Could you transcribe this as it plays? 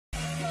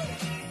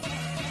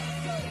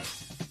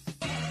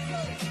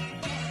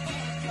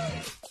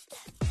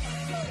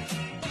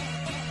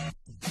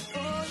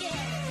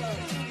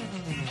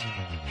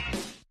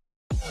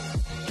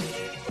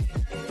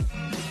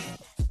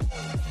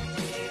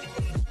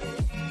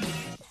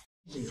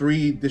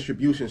3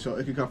 distributions, so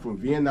it could come from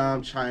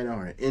Vietnam, China,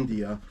 or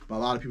India. But a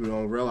lot of people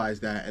don't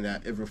realize that, and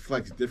that it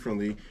reflects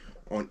differently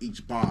on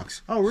each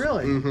box. Oh,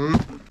 really?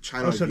 Mm-hmm.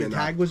 China. Oh, so the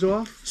tag was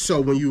off?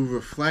 So when you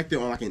reflect it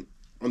on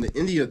on the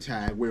India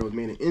tag where it was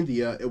made in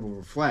India, it will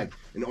reflect,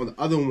 and on the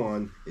other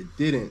one it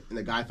didn't, and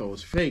the guy thought it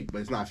was fake,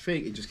 but it's not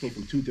fake. It just came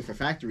from 2 different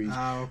factories,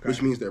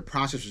 which means their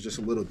process was just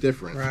a little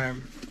different. Right.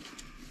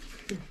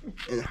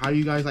 And how do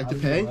you guys like to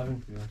pay?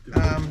 You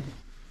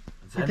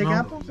take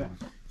Apple?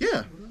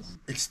 Yeah.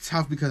 It's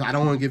tough because I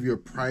don't want to give you a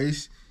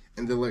price,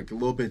 and they're like a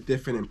little bit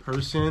different in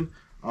person.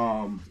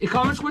 It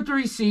comes with the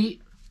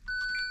receipt.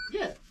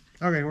 Yeah.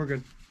 Okay, we're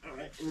good. All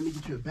right, let me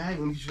get you a bag.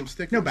 Let me get you some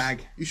stickers. No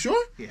bag. You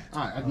sure? Yeah.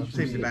 All right, I'll get you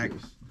save the bag.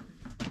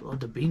 Oh,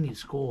 the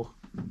beanie's cool.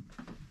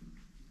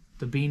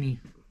 The beanie.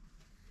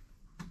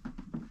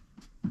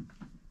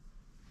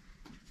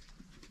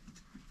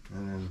 And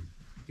then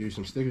give you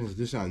some stickers.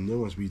 These are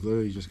new ones. We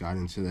literally just got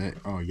into that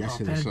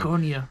yesterday.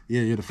 Patagonia. So,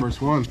 yeah, you're the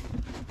first one.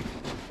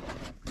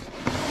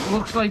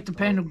 Looks like the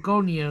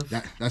Patagonia.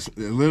 That's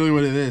literally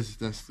what it is.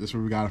 That's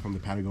where we got it from, the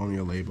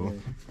Patagonia label.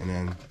 And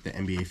then the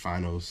NBA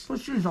Finals.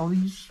 What's yours, all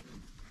these?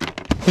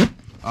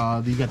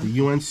 You got the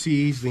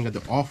UNCs, then you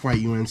got the off-white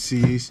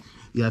UNCs.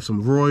 You have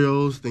some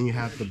Royals, then you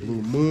have the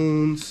Blue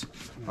Moons,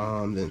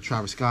 then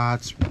Travis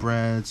Scott's,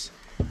 Breads,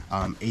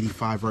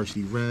 85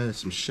 Varsity Red,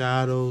 some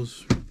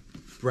Shadows,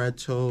 Bread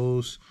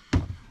Toes,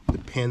 the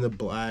Panda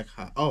Black.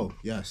 Oh,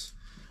 yes.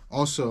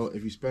 Also,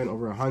 if you spend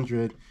over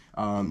 100,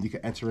 you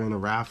can enter in a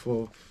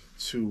raffle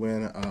to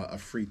win a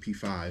free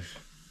P5.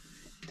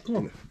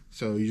 Cool.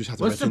 So you just have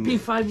to. What's the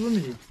P5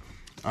 limited?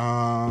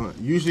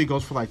 Usually it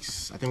goes for like,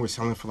 I think we're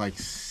selling for like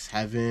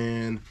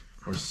 7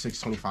 or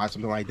 625,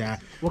 something like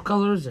that. What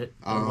color is it?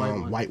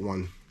 White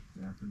one.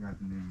 Yeah, I forgot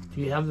the name.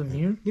 Do you have them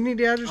here? You need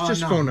the address,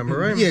 just phone number,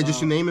 right? Yeah,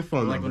 just your name and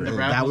phone Like number. when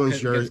the And that one's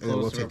gets yours, and closer,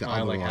 then we'll take the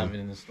other like one. have it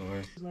in the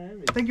store.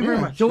 Thank you very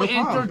much. So No we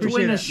enter problem. to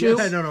win a shoe.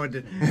 Yeah, no, I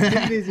did.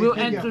 We'll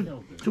enter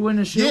to win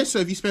a shoe. Yeah, so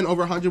if you spend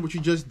over 100, which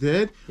you just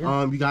did,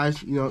 you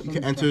guys, you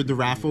can enter the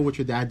raffle, which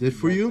your dad did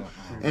for you.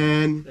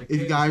 And if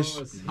you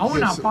guys... I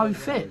would not probably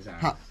fit.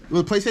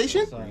 With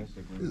PlayStation?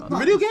 The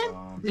video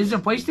game? Is it a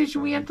PlayStation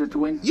we enter to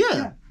win?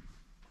 Yeah.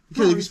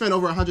 Because if you spend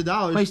over $100...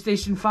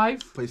 PlayStation 5?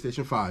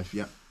 PlayStation 5,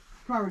 yeah.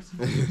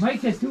 Mike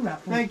has 2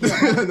 raffles. Thank you.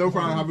 No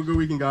problem. Have a good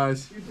weekend,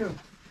 guys. You too.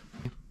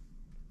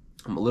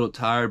 I'm a little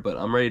tired, but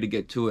I'm ready to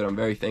get to it. I'm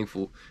very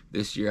thankful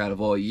this year out of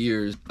all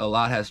years. A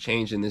lot has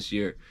changed in this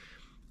year.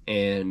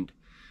 And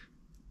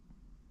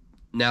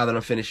now that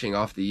I'm finishing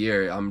off the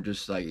year, I'm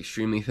just like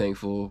extremely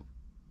thankful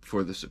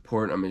for the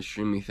support. I'm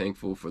extremely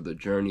thankful for the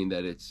journey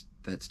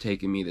that's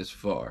taken me this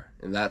far.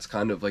 And that's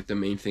kind of like the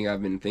main thing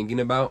I've been thinking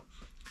about,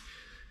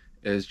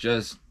 is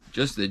just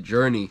the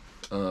journey,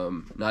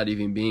 not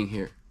even being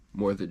here,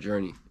 more the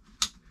journey.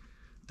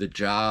 The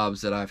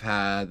jobs that I've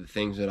had, the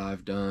things that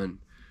I've done,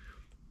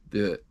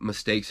 the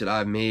mistakes that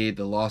I've made,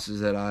 the losses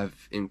that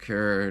I've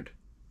incurred.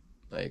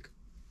 Like,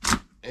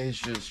 it's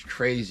just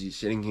crazy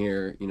sitting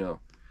here,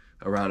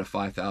 around a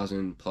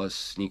 5,000 plus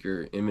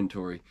sneaker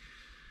inventory,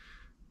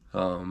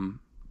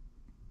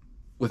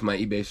 with my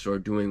eBay store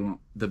doing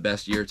the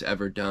best year it's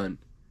ever done.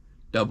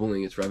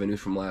 Doubling its revenue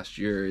from last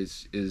year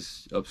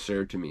is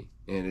absurd to me,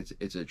 and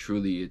it's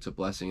a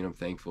blessing, and I'm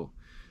thankful.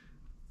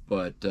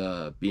 But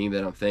being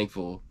that I'm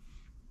thankful,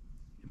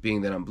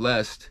 being that I'm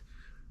blessed,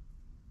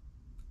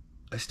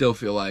 I still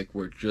feel like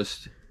we're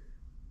just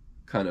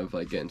kind of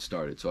like getting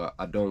started. So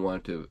I don't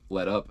want to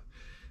let up.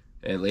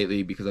 And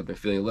lately, because I've been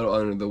feeling a little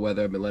under the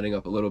weather, I've been letting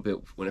up a little bit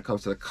when it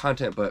comes to the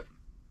content. But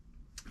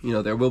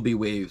there will be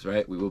waves,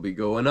 right? We will be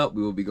going up,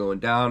 we will be going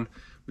down,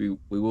 we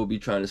will be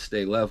trying to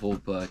stay level,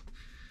 but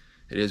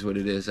it is what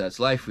it is. That's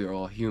life. We are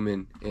all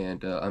human,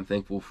 and I'm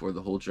thankful for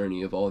the whole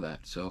journey of all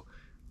that. So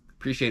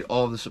appreciate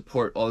all the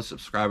support, all the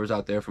subscribers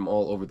out there from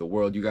all over the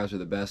world. You guys are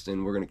the best,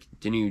 and we're going to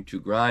continue to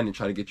grind and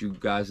try to get you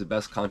guys the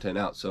best content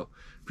out. So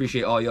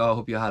appreciate all y'all.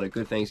 Hope you had a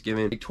good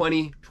Thanksgiving.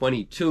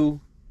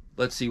 2022.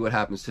 Let's see what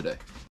happens today.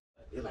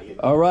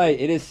 All right,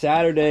 it is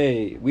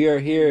Saturday. We are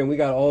here, and we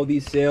got all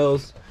these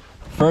sales.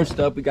 First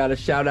up, we got a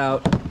shout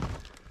out.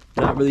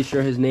 Not really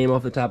sure his name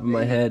off the top of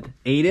my head.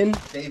 Aiden?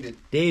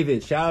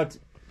 David. Shout out.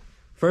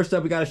 First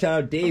up, we got a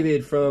shout out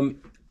David from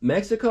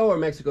Mexico or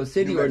Mexico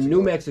City or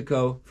New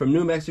Mexico. From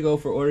New Mexico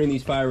for ordering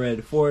these Fire Red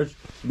 4s.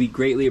 We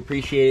greatly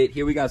appreciate it.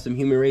 Here we got some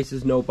Human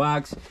Races, no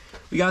box.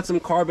 We got some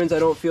Carbons I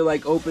don't feel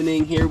like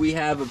opening. Here we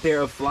have a pair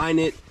of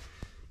Flyknit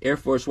Air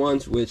Force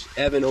Ones, which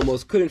Evan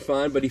almost couldn't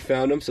find, but he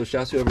found them. So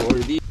shouts to whoever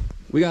ordered these.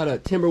 We got a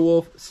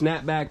Timberwolf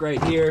snapback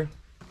right here.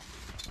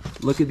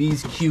 Look at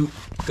these cute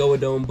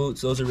Go-A-Dome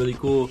boots. Those are really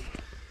cool.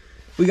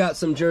 We got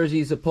some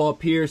jerseys of Paul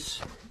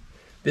Pierce.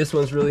 This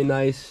one's really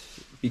nice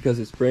because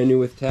it's brand new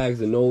with tags.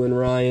 The Nolan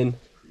Ryan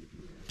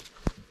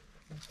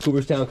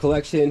Cooperstown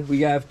collection.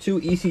 We have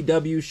 2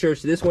 ECW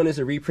shirts. This one is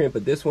a reprint,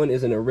 but this one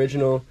is an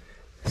original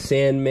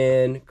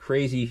Sandman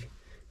crazy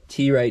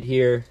tee right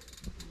here.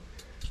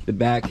 The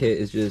back hit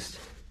is just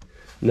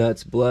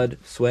nuts, blood,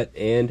 sweat,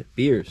 and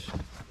beers.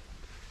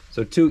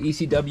 So 2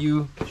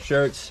 ECW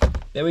shirts.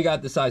 Then we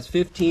got the size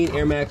 15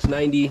 Air Max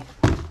 90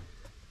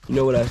 You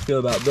know what I feel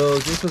about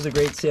those. This was a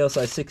great sale,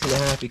 size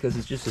 6.5, because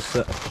it's just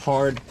a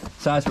hard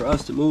size for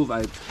us to move.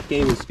 I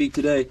can't even speak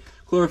today.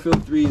 Chlorophyll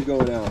 3 is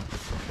going out.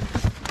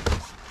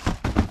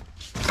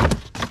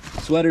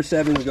 Sweater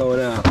 7 is going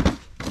out.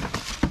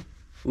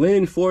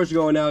 Linen 4 is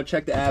going out.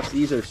 Check the apps.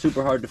 These are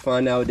super hard to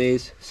find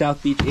nowadays.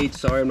 South Beach 8,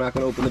 sorry, I'm not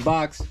going to open the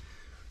box.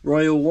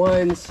 Royal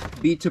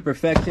 1s, Beat to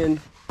Perfection,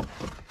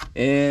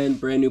 and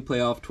brand new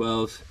playoff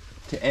 12s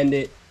to end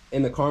it.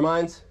 In the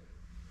Carmines,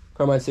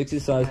 Carmine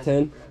 6s, size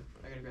 10.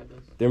 I gotta grab those.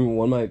 There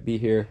one might be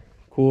here.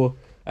 Cool.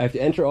 I have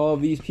to enter all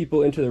of these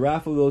people into the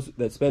raffle, those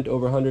that spent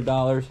over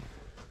 $100.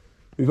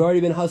 We've already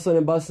been hustling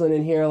and bustling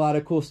in here. A lot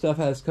of cool stuff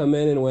has come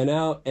in and went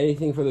out.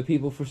 Anything for the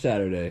people for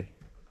Saturday?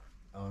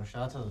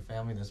 Shout out to the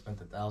family that spent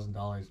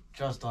 $1,000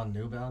 just on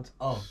New Balance.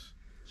 Oh,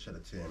 Shout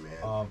out to him,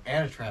 man.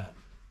 and a trap.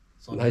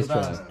 So Nice New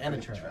Balance trap. and a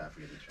trap.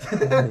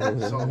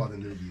 It's all about the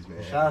newbies,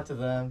 man. Shout out to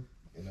them.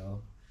 You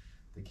know,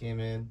 they came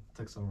in,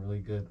 took some really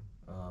good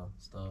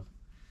stuff.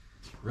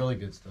 Really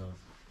good stuff.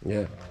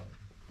 Yeah.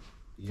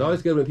 It's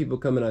always good when people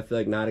come in, I feel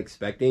like, not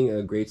expecting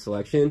a great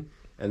selection.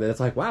 And then it's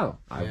like, wow,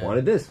 I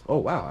wanted this. Oh,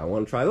 wow, I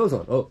want to try those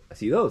on. Oh, I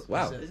see those.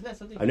 Wow. Isn't that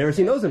something? I've never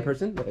seen those in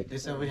person. Like, They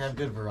said we have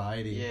good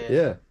variety.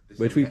 yeah,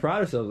 which we pride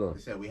ourselves They on.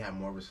 said we have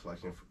more of a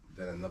selection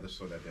than another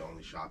store that they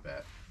only shop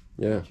at.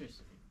 Yeah.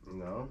 Interesting. You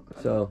know?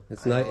 So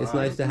it's nice. It's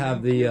nice to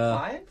have the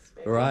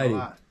variety.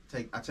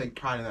 I take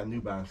pride in that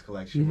New Balance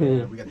collection,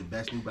 man. We got the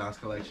best New Balance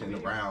collection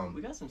around.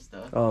 We got some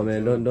stuff. Oh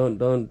man, don't.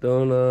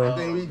 I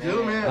think we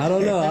do, man. I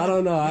don't know.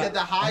 We got the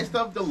high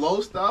stuff, the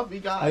low stuff. We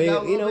got. I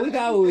mean, you know, we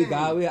got what we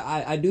got.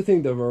 I do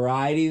think the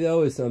variety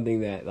though is something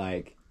that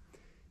like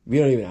we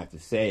don't even have to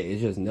say it.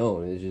 It's just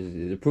known. It's just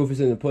the proof is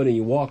in the pudding.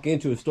 You walk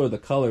into a store, the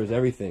colors,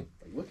 everything.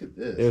 Like, look at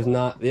this. There's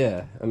not.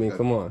 Yeah, I mean,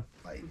 come on.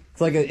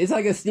 Like, It's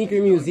like a sneaker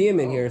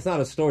museum in here. It's not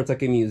a store. It's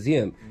like a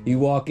museum. You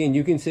walk in,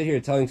 you can sit here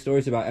telling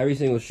stories about every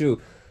single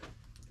shoe.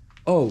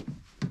 Oh,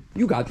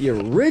 you got the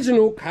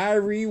original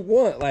Kyrie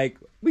 1. Like,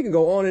 we can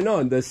go on and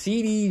on. The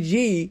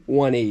CDG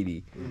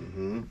 180.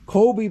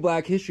 Kobe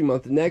Black History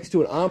Month next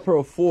to an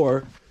Empro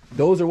 4.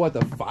 Those are what,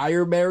 the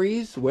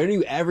Fireberries? Where do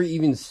you ever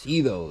even see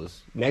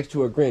those? Next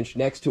to a Grinch,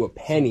 next to a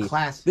Penny.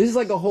 Classic. This is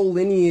like a whole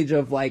lineage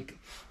of like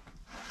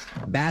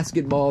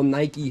basketball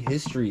Nike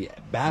history,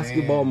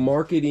 basketball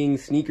marketing,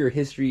 sneaker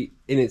history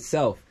in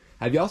itself.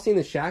 Have y'all seen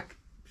the Shaq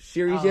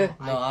series yet?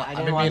 No, I've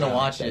been meaning to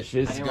watch it.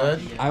 Shit's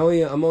good.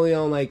 I'm only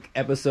on like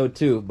episode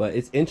 2, but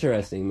it's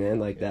interesting, man.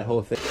 Like that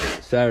whole thing.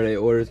 Saturday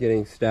orders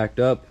getting stacked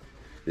up.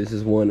 This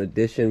is one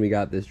edition. We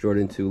got this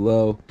Jordan 2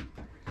 Low.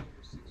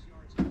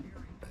 I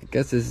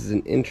guess this is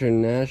an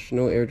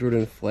international Air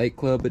Jordan Flight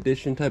Club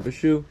edition type of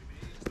shoe.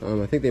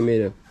 I think they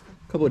made a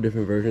couple of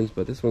different versions,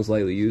 but this one's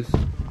lightly used.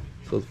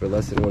 Sold for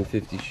less than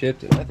 $150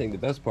 shipped. And I think the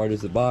best part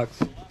is the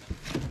box.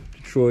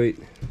 Detroit,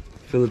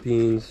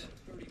 Philippines,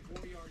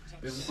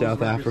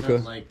 South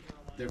Africa. Like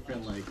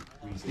different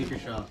sneaker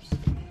shops.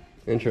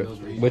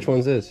 Interesting. Which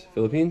one's this?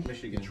 Philippines?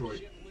 Michigan.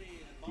 Detroit,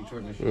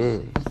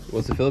 Michigan.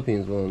 What's the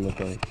Philippines one look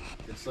like?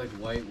 It's like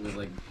white with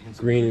like hints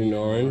of Green and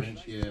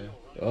orange? Yeah.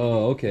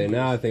 Oh, okay.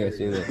 Now I think I've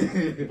seen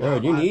it.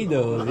 Oh, you need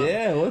those.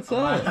 Yeah, what's I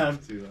might up?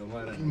 have to. I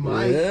might have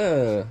to.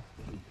 Yeah.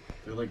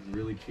 They're like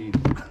really cheap.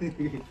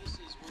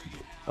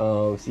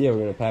 So yeah, we're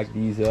gonna pack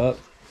these up,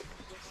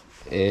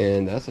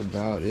 and that's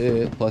about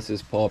it. Plus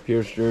this Paul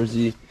Pierce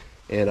jersey,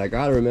 and I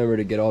gotta remember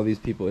to get all these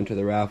people into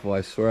the raffle.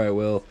 I swear I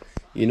will.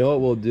 You know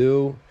what we'll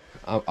do?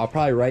 I'll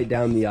probably write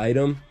down the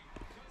item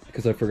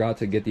because I forgot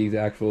to get these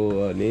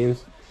actual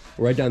names.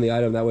 We'll write down the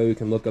item, that way we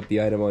can look up the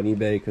item on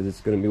eBay because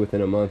it's gonna be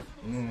within a month.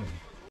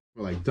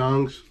 for like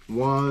dunks,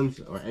 ones,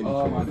 or anything.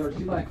 My daughter,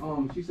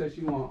 she said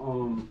she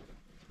want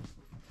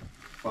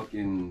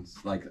fucking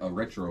like a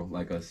retro,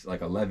 like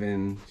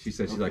 11. She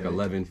said she's like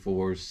 11,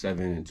 4,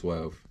 7, and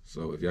 12.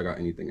 So if y'all got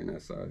anything in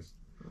that size,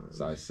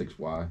 size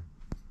 6Y,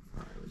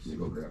 let me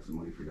go grab some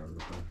money for y'all real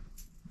quick.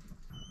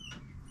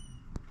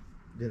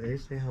 Did they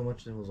say how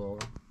much it was all?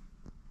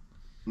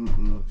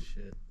 Oh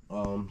shit.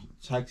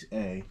 Text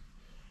A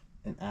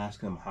and ask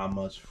him how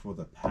much for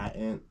the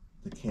patent,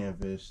 the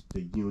canvas,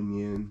 the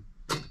union,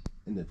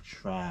 and the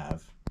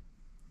trav.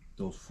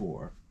 Those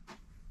 4.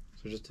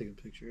 So just take a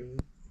picture of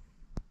it.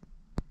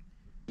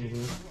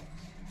 These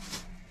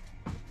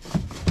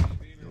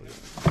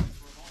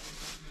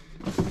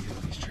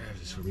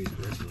travs is for me.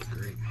 This looks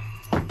great.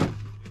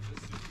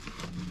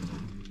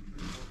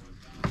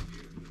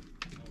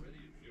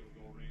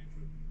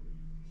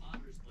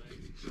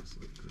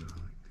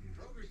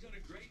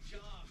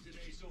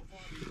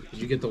 Did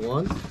you get the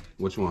ones?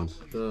 Which ones?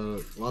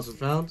 The lost and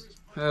found?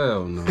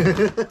 Hell no.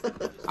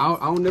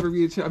 I'll never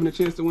be having a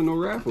chance to win no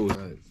raffles.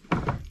 Right.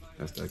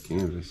 That's that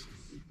canvas.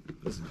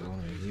 This is the one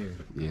right here.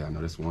 Yeah, I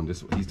know this one.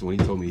 He's the one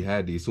he told me he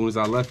had these. As soon as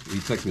I left, he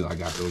texted me like, I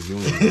got those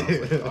unions. I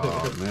was like,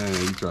 oh man,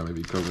 he trying to make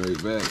me come right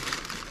back.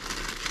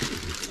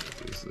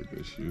 This is a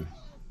good shoe.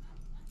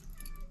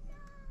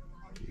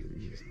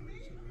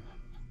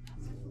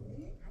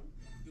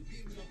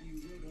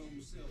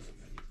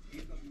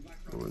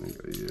 Oh,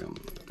 yeah, I'm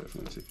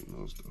definitely taking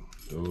those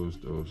though.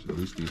 Those, at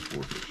least these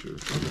 4 for sure.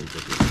 I'm gonna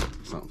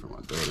get something for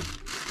my daughter.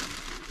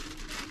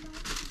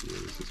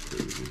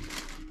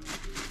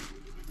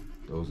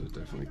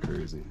 definitely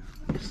crazy.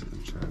 Let's see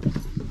them Travis.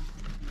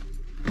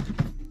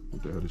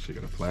 What the hell? This shit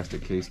got a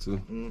plastic case too.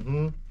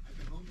 Mm-hmm.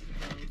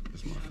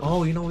 This motherfucker.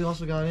 Oh, you know we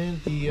also got in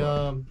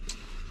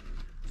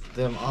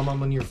them I'm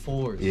on your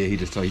fours. Yeah, he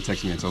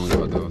texted me and told me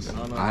about those.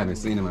 I haven't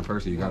seen them in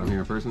person. You got them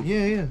here in person?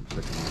 Yeah, yeah.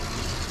 Check them out.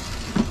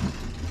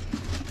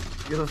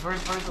 You're the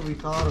first person we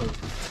thought of.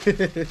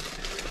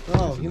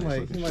 Oh, he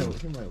might like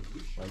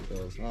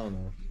those. I don't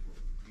know.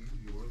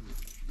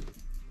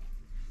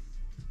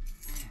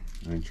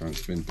 I ain't trying to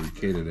spend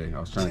 3K today. I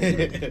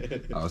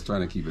was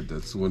trying to keep it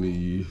to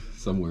 20,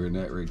 somewhere in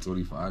that rate,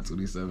 25,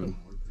 27,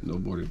 no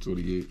more than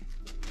 28.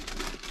 But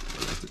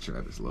that's the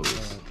Travis Lowe's.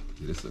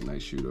 Yeah, this is a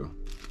nice shoe though.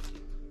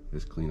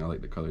 It's clean. I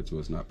like the color too.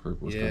 It's not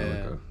purple. It's kind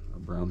of like a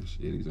brownish.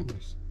 Yeah, these are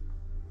nice.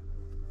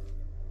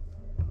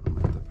 I'm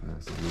gonna have to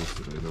pass on this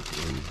today though,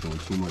 because I'm doing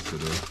too much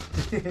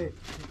today.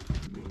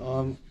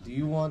 Do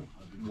you want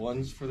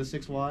ones for the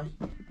 6Y?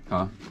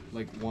 Huh?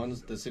 Like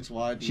ones, the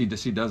 6Y?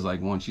 She does like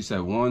one. She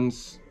said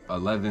ones,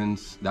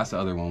 11s. That's the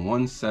other one.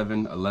 1,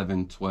 7,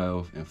 11,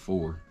 12, and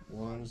 4.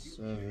 1,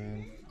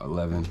 7,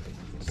 11,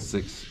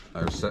 6,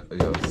 or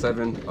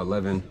 7,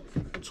 11,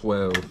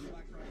 12,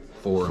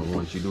 4, and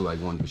 1. She do like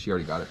one, but she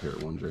already got a pair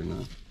of ones right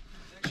now.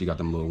 She got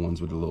them little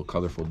ones with the little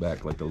colorful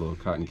back, like the little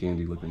cotton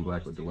candy looking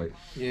black with the white.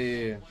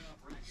 Yeah.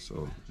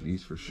 So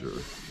these for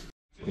sure.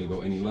 Can you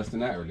go any less than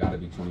that, or gotta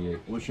be 28?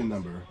 What's your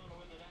number?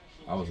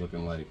 I was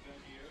looking like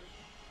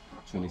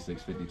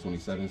 26, 50,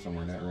 27,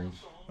 somewhere in that range.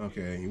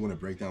 Okay, you want to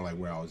break down like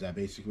where I was at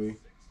basically?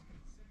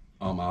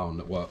 I don't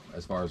know. What,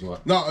 as far as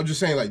what? No, I'm just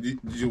saying like, did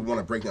you want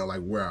to break down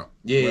like where?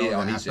 Where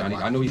I was at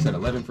I know he said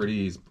 11 for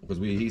these because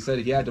he said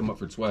he had them up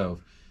for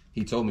 12.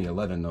 He told me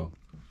 11 though.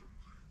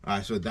 All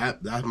right, so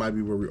that might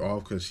be where we're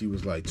off because she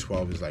was like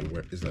 12 is like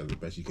where is like the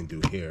best you can do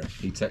here.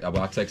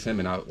 I text him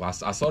and I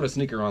saw the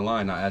sneaker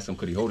online. I asked him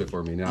could he hold it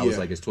for me, and I was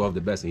like, is 12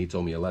 the best? And he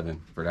told me 11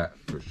 for that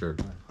for sure.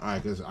 All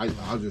right, because I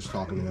was just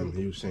talking to him.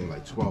 He was saying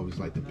like 12 is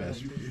like the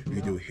best you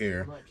can do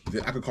here.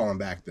 I could call him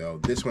back though.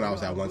 This one I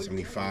was at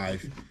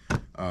 175.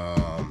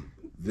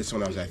 This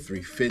one I was at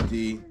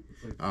 350.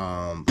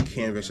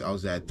 Canvas I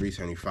was at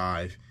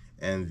 375,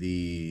 and the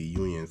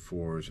Union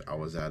 4s I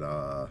was at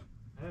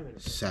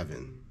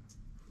 7.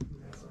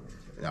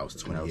 That was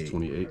 28. That was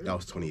 28. That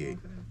was 28.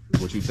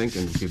 What you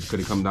thinking? Could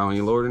it come down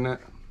any lower than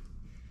that?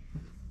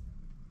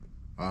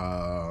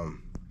 I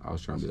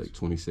was trying to be like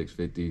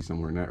 26.50,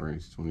 somewhere in that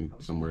range, 20,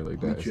 somewhere like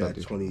that. You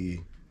at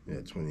 20,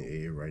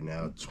 28 right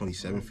now,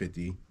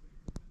 27.50.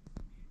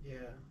 Yeah.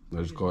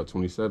 Let's just call it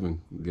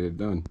 27. Get it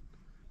done.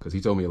 Because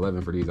he told me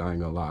 11 for these. I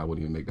ain't gonna lie. I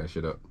wouldn't even make that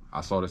shit up. I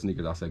saw the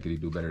sneakers. I said, could he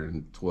do better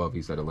than 12?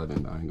 He said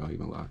 11. I ain't gonna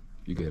even lie.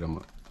 You get him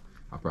up.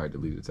 I probably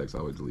deleted the text. I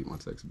always delete my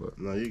text, but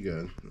No, you're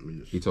good. Let me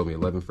just... he told me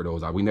 11 for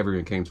those. We never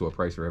even came to a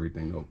price for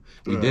everything though.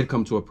 We did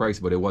come to a price,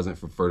 but it wasn't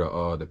for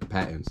the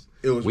patents.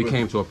 We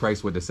came to a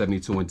price with the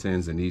 72 and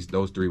 10s, and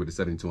those three with the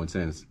 72 and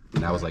 10s.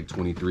 And that was like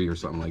 23 or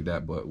something like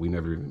that. But we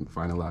never even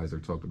finalized or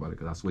talked about it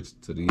because I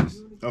switched to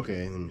these.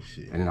 Okay, let me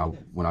see. And then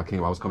when I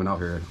was coming out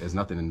here. There's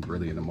nothing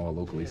really in the mall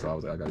locally, so I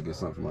was like, I gotta get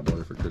something for my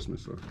daughter for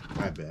Christmas. So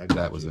I bet.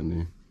 that was in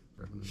there.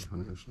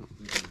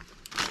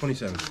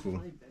 27 is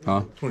cool.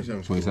 Huh?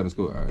 27 is 27 is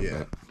cool. All right. Yeah.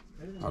 Bet.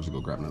 I'll just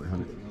go grab another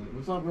 100.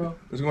 What's up, bro?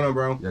 What's going on,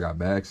 bro? Y'all got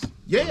bags?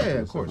 Yeah,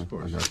 of course. I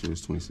got you.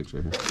 It's 26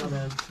 right here. What's up,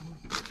 man?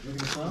 You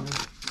looking for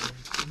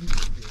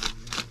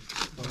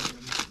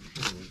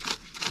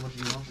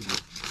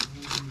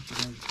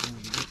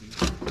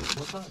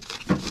What's up?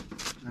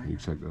 You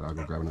check that. I'll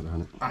go grab another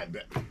 100. I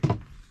bet.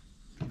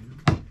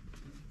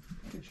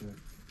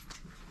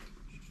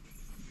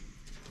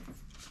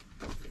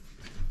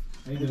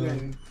 How you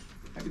doing?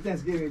 Happy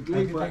Thanksgiving.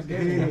 Happy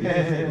Thanksgiving.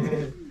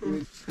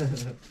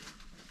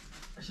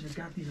 I should have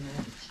got these when I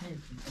had a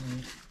chance.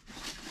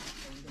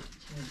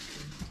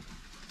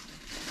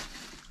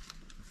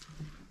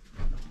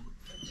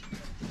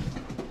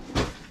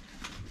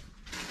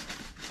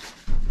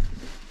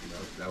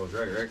 That was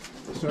right?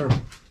 Yes, sir.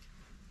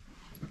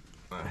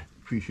 I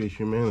appreciate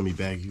you, man. Let me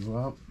bag you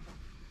up.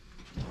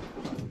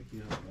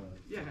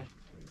 Yeah.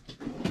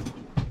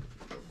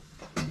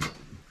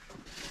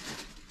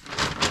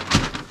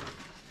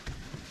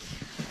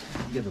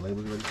 You got the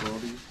labels ready for all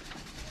these?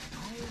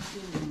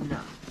 No.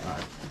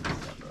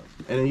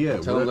 And then, yeah.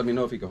 Tell him, let me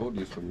know if he can hold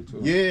these for me too.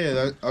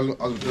 Yeah, I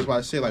was just about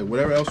to say, like,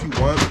 whatever else you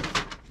want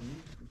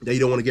that you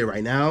don't want to get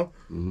right now,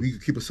 we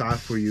can keep aside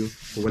for you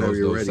for whenever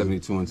you're those ready.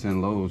 72 and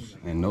 10 lows,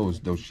 and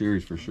those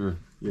shears for sure.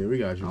 Yeah, we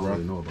got you, I don't bro.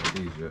 really know about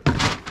these yet.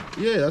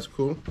 Yeah, that's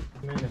cool.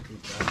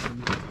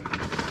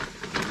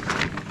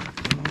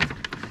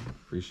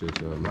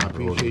 Appreciate y'all. I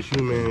appreciate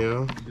you, man,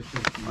 yo.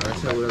 Like I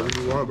said, whatever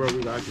you want, bro,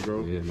 we got you,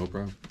 bro. Yeah, no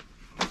problem.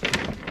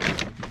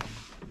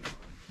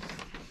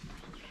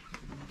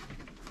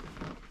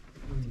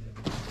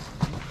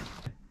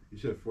 You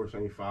said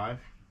 475?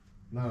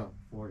 No,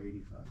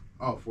 485.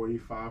 Oh,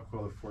 485,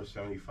 call it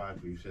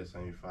 475, but you said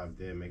 75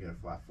 did, make it a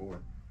flat 4.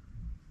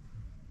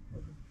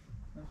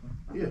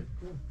 Yeah.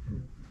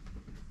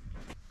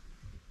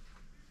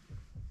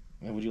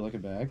 Yeah, would you like a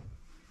bag?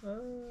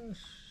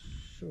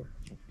 Sure.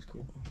 It's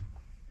cool.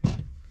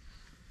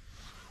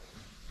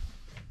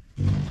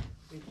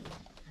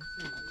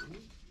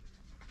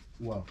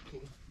 Well,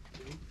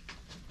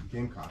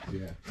 Gamecock,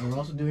 yeah. And we're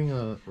also doing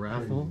a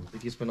raffle.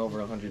 If you spend over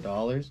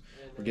 $100,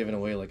 we're giving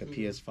away like a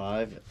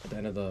PS5 at the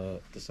end of the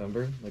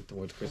December, like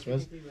towards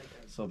Christmas.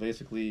 So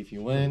basically, if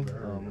you win,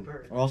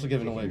 we're also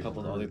giving away a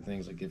couple of other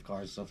things like gift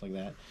cards, stuff like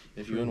that.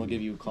 If you win, we'll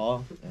give you a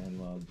call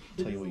and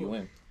tell you what you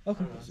win.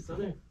 Okay.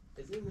 Southern.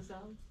 Is it in the South?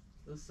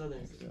 Those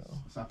Southern.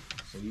 So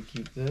you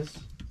keep this,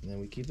 and then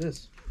we keep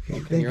this.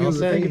 Thank You're all you.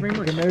 set. Thank you very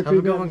much. Have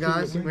a good one,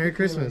 guys. Merry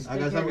Christmas. I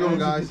guys have a good one,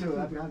 guys.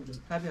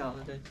 Happy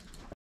holiday.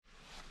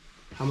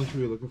 How much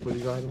were you looking for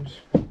these items?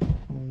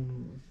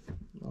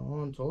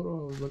 On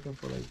total, I was looking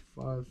for like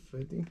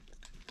 550.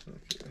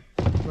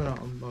 But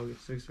I'm about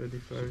 650,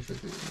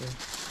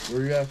 550.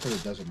 Where are you at for the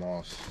Desert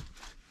Moss?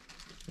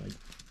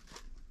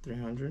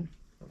 300.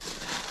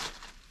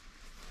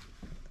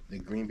 The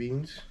green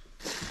beans?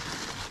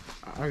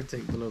 I would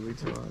take the little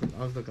retail.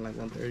 I was looking like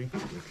 130.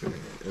 Okay.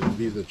 And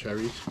these are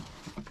cherries?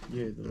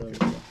 Yeah, the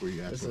little. Where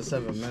you at? It's for a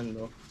 7 these? men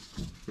though.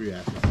 Where you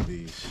at for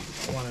these?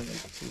 I wanted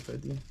like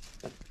 250.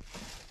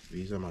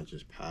 These I might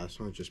just pass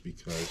on just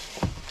because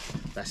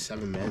that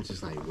 7 men's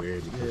is like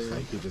weird because Yeah.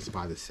 like you just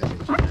buy the 7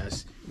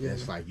 GS and Yeah.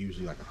 it's like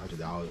usually like $100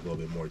 a little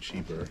bit more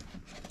cheaper.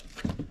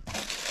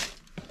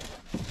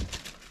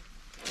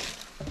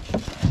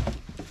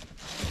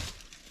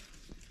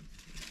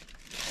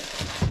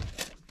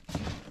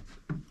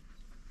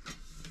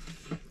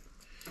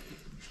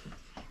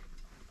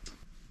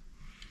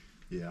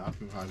 Yeah, I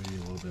could probably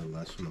be a little bit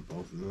less from the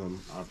both of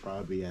them. I'll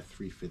probably be at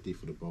 350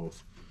 for the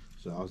both.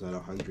 So I was at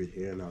 100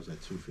 here and I was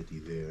at 250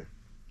 there.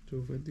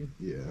 250.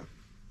 Yeah.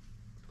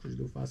 Could you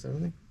do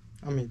 570?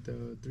 I mean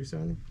the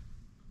 370.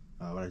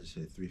 What did I just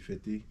say?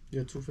 350.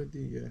 Yeah, 250.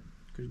 Yeah.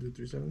 Could you do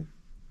 370?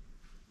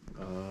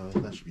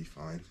 That should be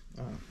fine.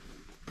 Uh,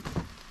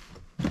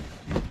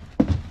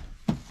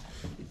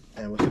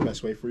 And what's the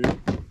best way for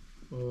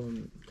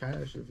you?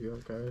 Cash if you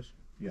have cash.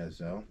 You got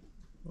Zelle?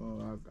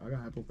 I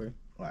got Apple Pay.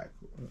 Alright,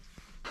 cool.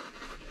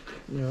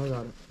 Yeah, I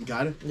got it. You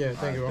got it? Yeah,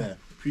 thank you, bro. Bet.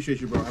 Appreciate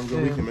you, bro. Have a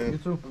good weekend, man. You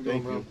too.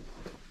 Thank you.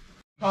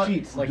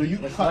 Sheets, like, do you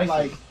like cut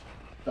slices. like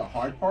the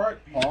hard part,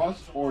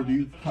 pause, or do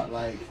you cut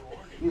like?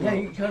 Yeah,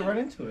 you can cut right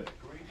into it.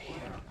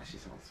 That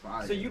shit sounds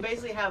fire. So you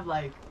basically have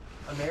like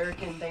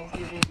American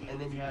Thanksgiving and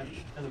then you have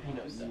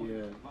Filipino stuff.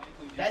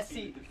 Yeah.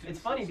 It's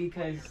funny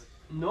because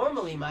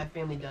normally my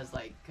family does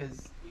like,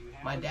 because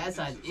my dad's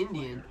side's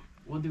Indian,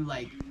 we'll do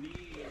like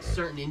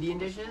certain Indian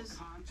dishes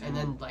and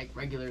then like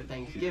regular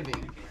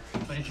Thanksgiving.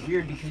 But it's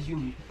weird because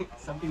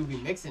some people be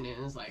mixing it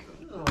and it's like,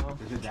 oh.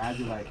 Does your dad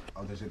do like?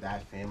 Oh, does your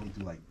dad's family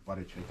do like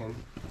butter chicken?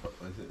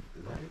 Is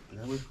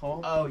that what it's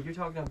called? Oh, you're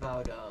talking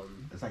about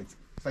It's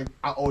like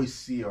I always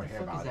see or what the hear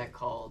fuck is about that it.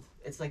 called?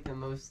 It's like the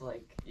most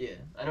like, yeah,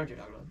 I know what you're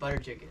talking about. Butter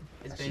chicken.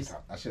 It's based.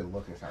 That shit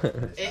look and sound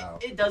good as hell.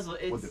 It does.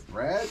 With It's the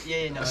bread?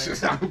 yeah, no. That shit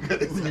sound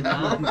good as The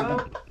hell. naan,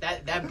 bro.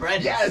 That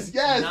bread. Yes, is,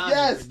 yes, naan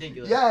yes, is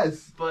ridiculous.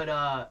 yes.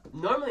 But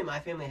normally my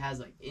family has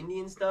like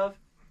Indian stuff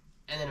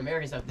and then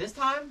American stuff. This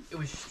time it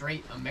was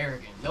straight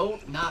American. No,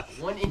 not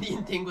one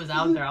Indian thing was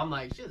out there. I'm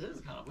like, shit, this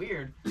is kind of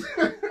weird.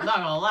 I'm not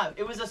gonna lie.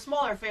 It was a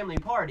smaller family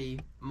party,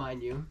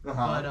 mind you,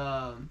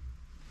 but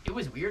it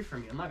was weird for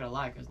me. I'm not gonna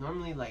lie, because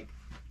normally like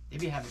they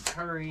be having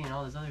curry and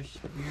all this other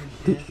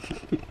weird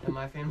shit that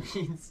my family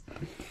eats.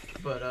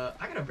 But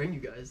I gotta bring you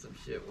guys some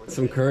shit one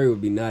Some day. curry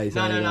would be nice.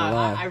 No, I no, ain't no. gonna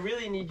lie. I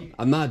really need you.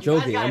 I'm not You guys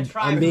joking. gotta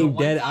try I'm it being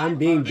one dead. time. I'm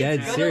being It's dead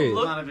gonna serious.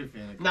 look- I'm not a big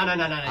fan of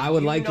No. I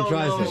would like to don't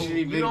try know- some.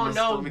 You don't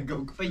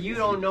know, but you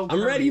don't know. I'm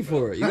curry, ready bro.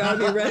 for it. You gotta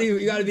be ready.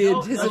 You gotta be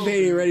No,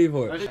 anticipating and ready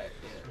for it.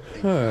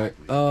 All right.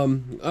 All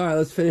right.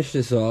 Let's finish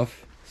this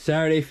off.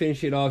 Saturday,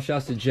 finish it off.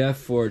 Shouts to Jeff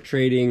for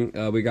trading.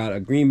 We got a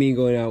green bean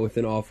going out with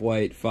an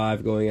off-white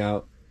 5 going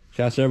out.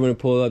 Shouts to everyone who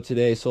pulled up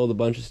today. Sold a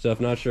bunch of stuff.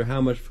 Not sure how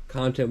much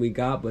content we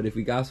got, but if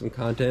we got some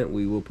content,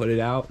 we will put it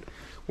out.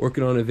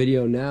 Working on a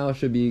video now.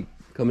 Should be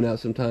coming out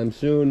sometime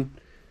soon.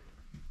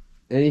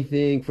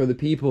 Anything for the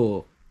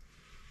people?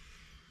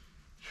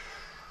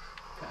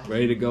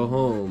 Ready to go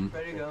home.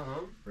 Ready to go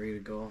home? Ready to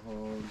go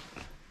home.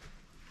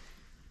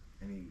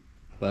 Any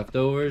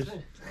Leftovers?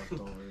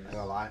 leftovers? I'm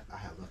gonna lie, I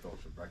had leftovers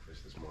for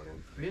breakfast this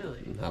morning. Really?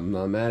 I'm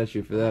not mad at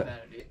you for Not that.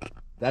 bad idea.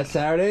 That's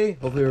Saturday.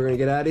 Hopefully we're going to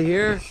get out of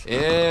here.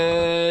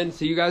 And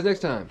see you guys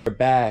next time. We're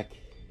back.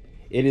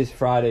 It is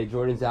Friday.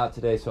 Jordan's out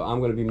today, so I'm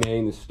going to be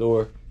manning the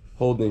store,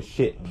 holding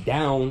shit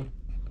down.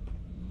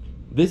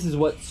 This is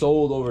what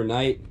sold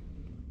overnight.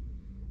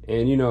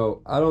 And, you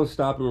know, I don't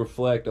stop and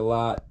reflect a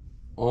lot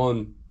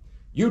on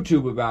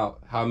YouTube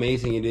about how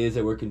amazing it is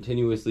that we're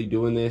continuously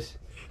doing this.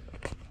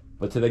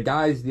 But to the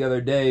guys the other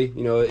day,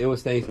 you know, it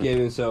was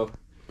Thanksgiving, so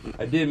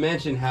I did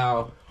mention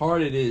how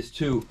hard it is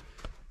to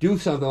do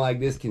something like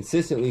this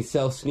consistently,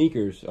 sell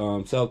sneakers,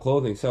 sell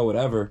clothing, sell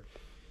whatever,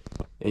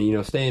 and, you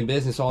know, stay in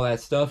business, all that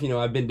stuff. You know,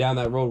 I've been down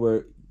that road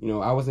where, you know,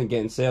 I wasn't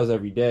getting sales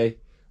every day.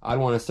 I'd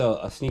want to sell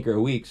a sneaker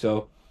a week.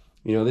 So,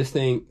 you know, this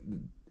thing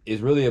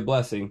is really a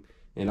blessing,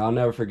 and I'll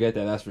never forget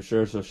that, that's for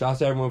sure. So shouts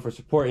to everyone for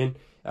supporting,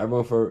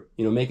 everyone for,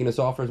 you know, making us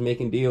offers,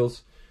 making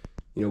deals.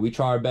 You know, we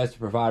try our best to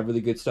provide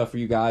really good stuff for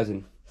you guys,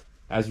 and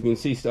As you can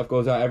see, stuff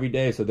goes out every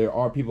day, so there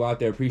are people out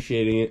there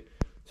appreciating it.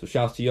 So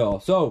shouts to y'all.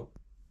 So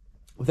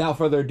without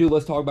further ado,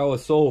 let's talk about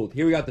what's sold.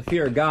 Here we got the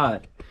Fear of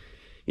God.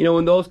 You know,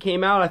 when those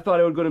came out, I thought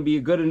it was going to be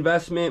a good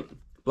investment.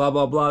 Blah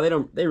blah blah.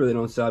 They really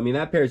don't sell. I mean,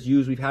 that pair is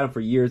used. We've had them for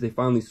years. They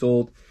finally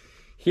sold.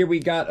 Here we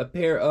got a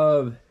pair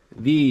of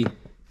the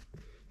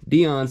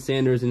Deion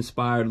Sanders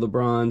inspired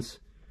LeBrons,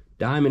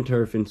 Diamond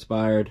Turf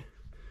inspired.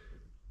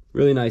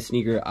 Really nice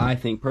sneaker. I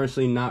think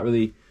personally, not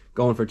really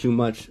going for too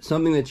much.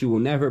 Something that you will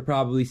never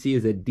probably see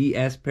is a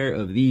DS pair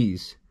of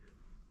these.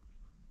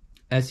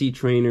 SE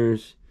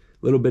trainers,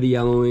 little bit of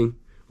yellowing.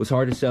 Was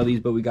hard to sell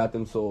these, but we got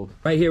them sold.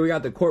 Right here, we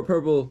got the Court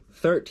Purple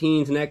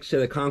 13s next to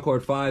the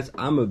Concord 5s.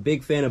 I'm a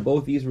big fan of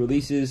both these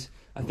releases.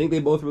 I think they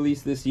both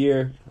released this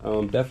year.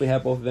 Definitely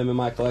have both of them in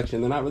my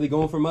collection. They're not really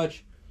going for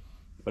much,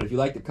 but if you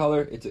like the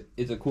color,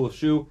 it's a cool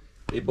shoe.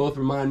 They both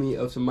remind me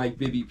of some Mike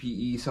Bibby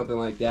PE, something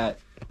like that.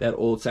 That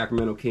old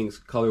Sacramento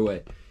Kings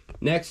colorway.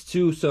 Next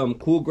to some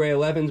cool gray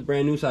 11s,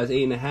 brand new size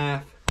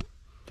 8.5.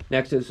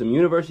 Next to some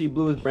University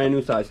Blues, brand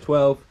new size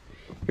 12.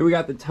 Here we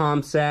got the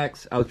Tom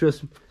Sachs. I was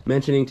just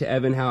mentioning to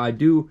Evan how I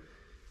do,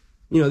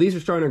 you know, these are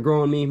starting to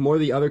grow on me, more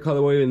the other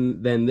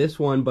colorway than this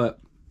one, but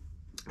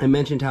I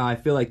mentioned how I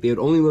feel like they would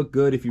only look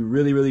good if you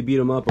really, really beat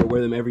them up or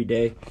wear them every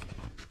day.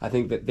 I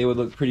think that they would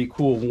look pretty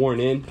cool worn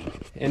in.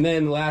 And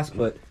then last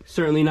but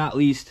certainly not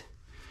least,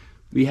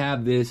 we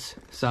have this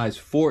size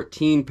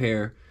 14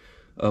 pair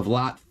of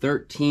lot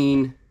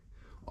 13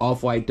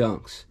 off-white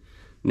dunks.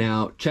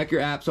 Now, check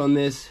your apps on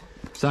this.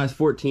 Size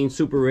 14,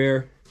 super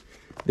rare.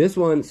 This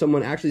one,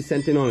 someone actually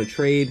sent in on a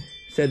trade,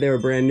 said they were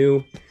brand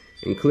new,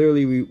 and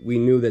clearly we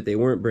knew that they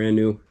weren't brand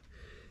new.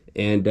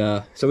 And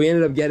so we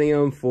ended up getting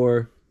them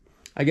for,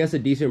 I guess, a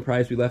decent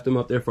price. We left them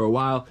up there for a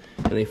while,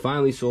 and they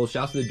finally sold.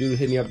 Shouts to the dude who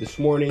hit me up this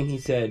morning. He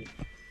said,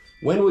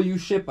 when will you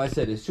ship? I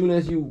said, as soon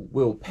as you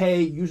will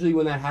pay. Usually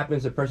when that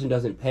happens, the person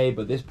doesn't pay,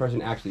 but this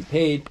person actually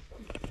paid.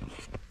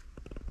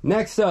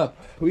 Next up,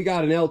 we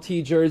got an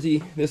LT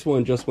jersey. This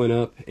one just went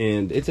up,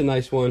 and it's a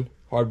nice one.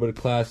 Hardwood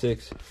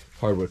Classics.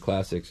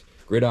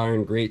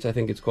 Gridiron Greats, I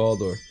think it's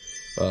called, or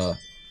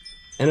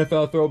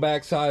NFL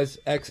Throwback size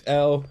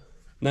XL,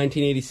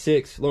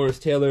 1986, Lawrence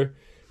Taylor.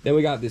 Then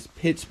we got this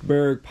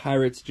Pittsburgh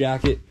Pirates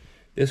jacket.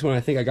 This one, I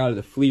think I got at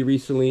the flea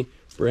recently.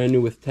 Brand new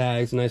with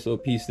tags, nice little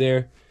piece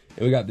there.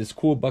 And we got this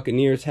cool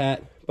Buccaneers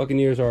hat.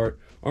 Buccaneers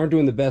aren't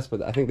doing the best,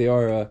 but I think they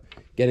are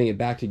getting it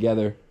back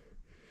together.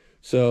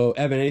 So,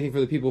 Evan, anything for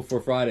the people for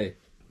Friday?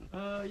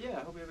 Yeah,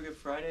 I hope you have a good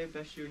Friday.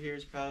 Best shoe here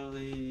is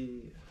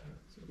probably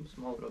some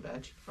small little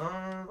batch.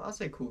 I'll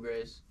say Cool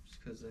Grays,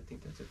 just because I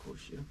think that's a cool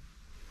shoe.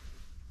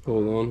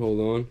 Hold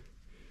on.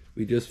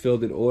 We just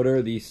filled an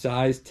order. The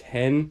size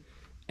 10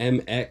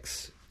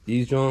 MX.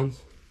 These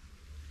Johns.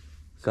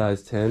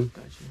 Size 10.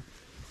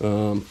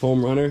 Gotcha.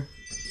 Foam runner.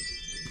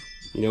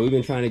 You know, we've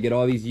been trying to get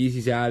all these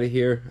Yeezys out of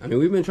here. I mean,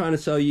 we've been trying to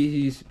sell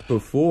Yeezys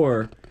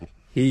before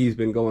he's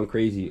been going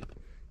crazy.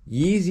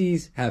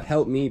 Yeezys have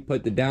helped me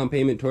put the down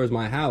payment towards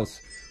my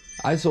house.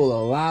 I sold a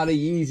lot of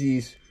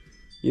Yeezys,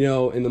 you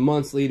know, in the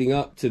months leading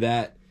up to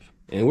that.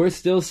 And we're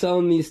still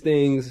selling these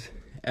things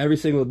every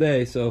single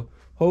day. So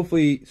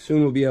hopefully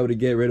soon we'll be able to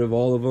get rid of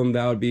all of them.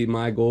 That would be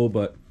my goal.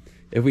 But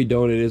if we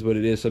don't, it is what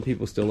it is. Some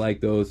people still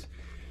like those.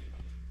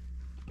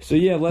 So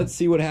yeah, let's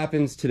see what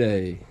happens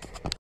today.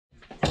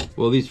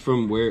 Well, at least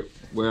from where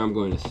I'm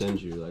going to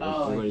send you. Like,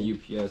 I'm going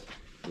to UPS.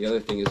 The other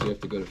thing is you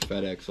have to go to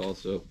FedEx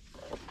also.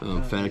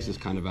 FedEx is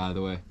kind of out of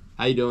the way.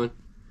 How you doing?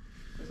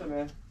 What's up,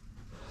 man?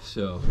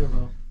 So, Sure,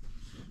 bro.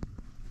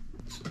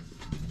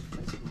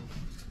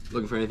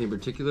 looking for anything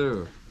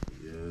particular? Or?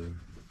 Yeah.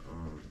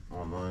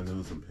 Online, there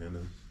was some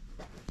Pandas.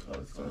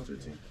 It's size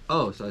 13.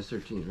 Oh, size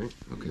 13, right?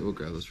 Okay, we'll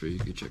grab those for you. You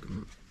can check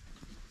them out.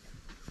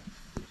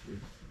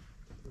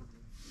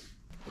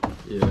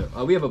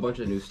 Yeah, we have a bunch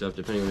of new stuff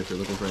depending on if you're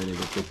looking for anything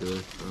particular.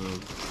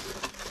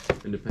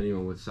 And depending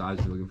on what size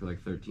you're looking for,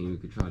 like 13, we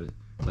could try to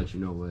let you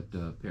know what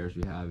pairs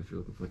we have if you're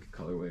looking for like a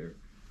colorway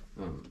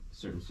or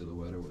certain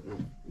silhouette or whatnot.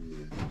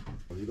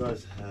 Yeah. You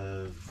guys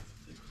have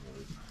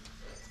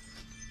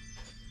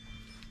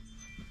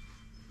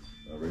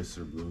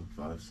Racer Blue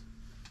 5s?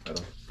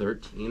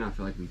 13? I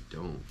feel like we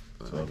don't.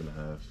 12 and a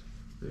half.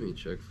 Let me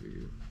check for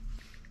you.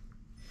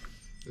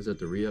 Is that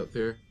the re-up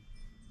pair?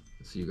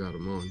 So you got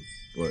them on.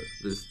 What?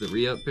 This the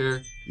re-up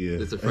pair? Yeah.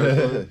 It's the fresh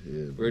one?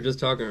 Yeah. We were just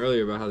talking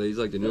earlier about how these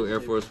like the new Air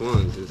Force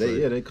Ones. It's They,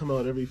 like, yeah, they come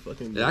out every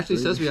fucking. it actually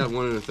says we have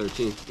one in a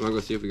 13. You wanna go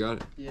see if we got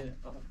it? Yeah.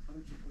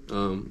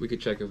 We could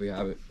check if we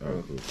have it.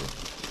 Alright, cool.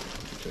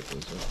 Check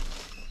those out.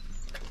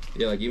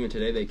 Yeah, like even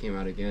today they came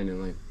out again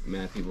and like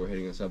mad people were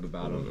hitting us up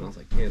about them and I was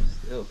like, damn,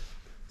 still,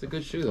 it's a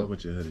good shoe though. Stop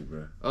with your hoodie,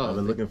 bro. Oh, I've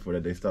been looking for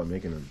that. They stopped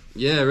making them.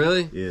 Yeah,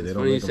 really? Yeah, they it's don't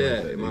funny make you them say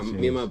like that. that. Me and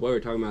changed. my boy were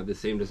talking about the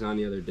same design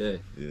the other day.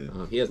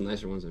 Yeah. He has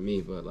nicer ones than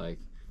me, but like,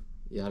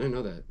 yeah, I didn't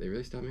know that. They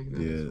really stopped making that?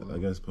 That's Yeah, wild. I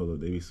guess Polo,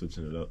 they be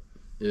switching it up.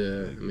 Yeah,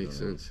 that makes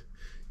sense.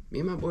 Me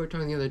and my boy were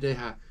talking the other day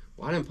how,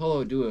 why didn't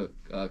Polo do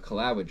a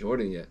collab with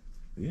Jordan yet?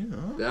 Yeah.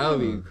 That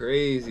would be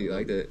crazy.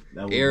 Like the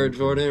That would Air be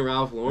Jordan,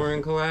 Ralph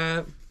Lauren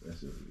collab. That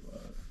should be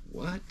wild.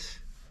 What?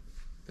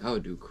 That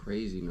would do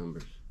crazy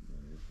numbers.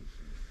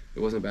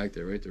 It wasn't back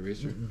there, right? The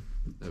racer?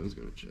 That one's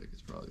gonna check.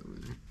 It's probably over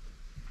there.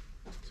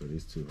 So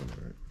these 200,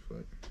 right?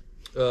 But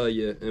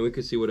Yeah, and we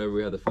could see whatever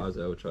we had the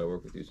 5s. I would try to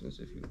work with you since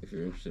if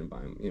you're interested in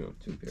buying,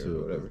 2 pairs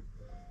or whatever.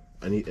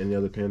 Any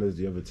other pandas?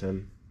 Do you have a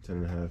 10, 10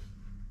 and a half?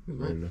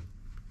 Right now?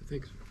 I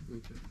think so.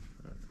 Okay.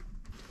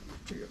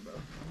 Here you go,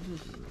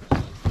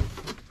 bro.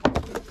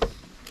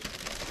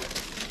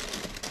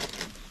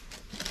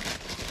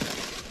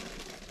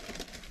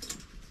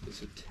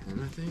 It's a 10,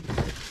 I think.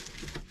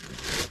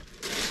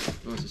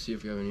 Want to see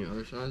if you have any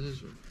other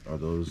sizes? Or? Are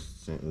those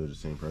the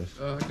same price?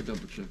 I could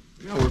double check.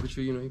 Yeah, I'll work with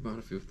you. You buying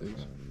a few things.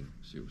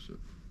 See what's up.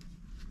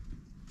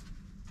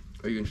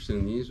 Are you interested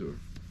in these or?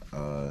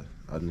 I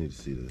need to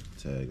see the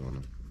tag on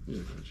them.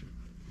 Yeah, gotcha.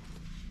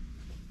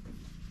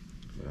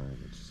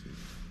 Let's see.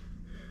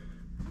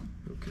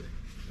 Okay.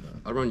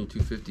 I'll run you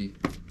 250.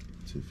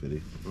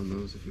 250 on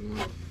those if you want,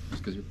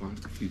 just because you're buying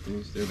a few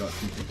things. They're about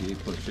 258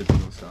 plus shipping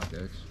on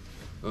StockX.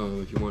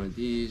 If you wanted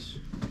these,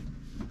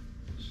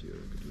 let's see what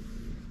I could do for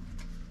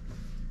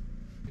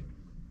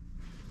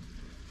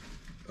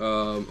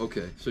you.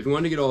 Okay, so if you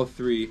wanted to get all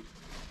 3,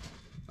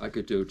 I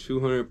could do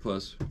 200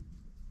 plus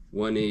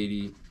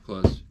 180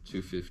 plus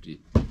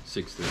 250,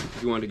 630.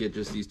 If you wanted to get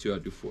just these 2,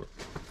 I'd do 4.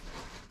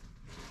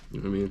 You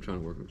know what I mean? I'm trying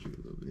to work with you a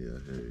little bit. Yeah,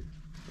 hey.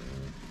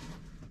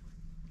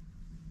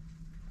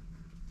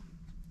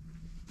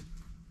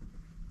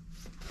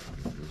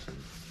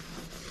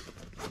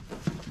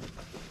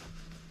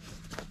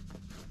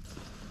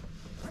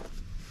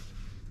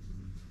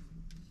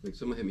 Like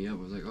someone hit me up.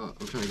 I was like, "Oh,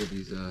 I'm trying to get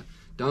these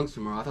dunks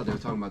tomorrow." I thought they were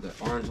talking about the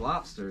orange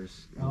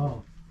lobsters.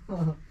 Oh.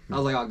 I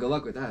was like, "Oh, good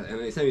luck with that." And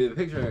they sent me the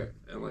picture.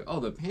 And I'm like,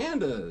 "Oh, the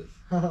pandas."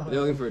 They're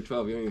looking for a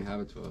 12. We don't even have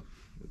a 12.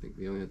 I think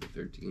we only had the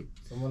 13.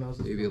 Someone else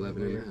is maybe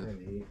 11 and a half.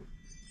 an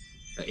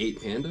 8. An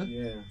 8 panda?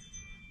 Yeah.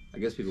 I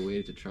guess people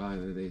waited to try,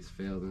 and they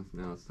failed, and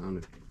now it's time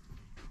to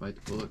bite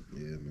the bullet.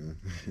 Yeah, man.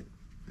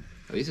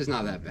 At least it's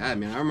not that bad,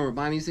 man. I remember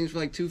buying these things for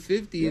like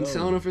 $250 and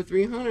selling them for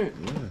 $300.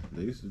 Yeah,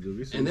 they used to do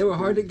research. And they were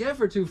hard to get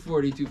for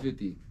 $240,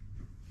 $250.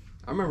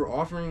 I remember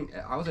offering.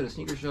 I was at a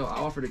sneaker show. I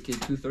offered a kid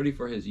 $230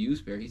 for his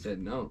used pair. He said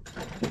no.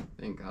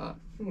 Thank God.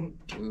 We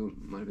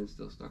might have been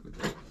still stuck with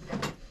that.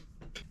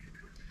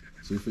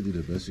 $250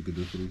 the best you could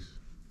do for these?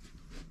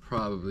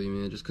 Probably,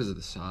 man. Just because of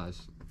the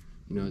size.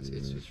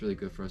 It's really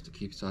good for us to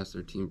keep size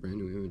 13 brand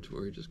new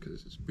inventory, just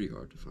because it's pretty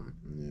hard to find.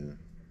 Yeah.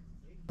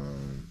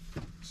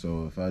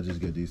 So if I just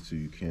get these 2,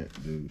 you can't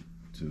do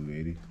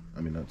 280.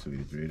 I mean, not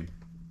 280, 380.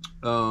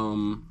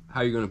 How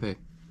are you gonna pay?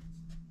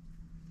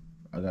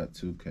 I got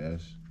 2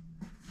 cash,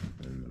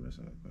 and the rest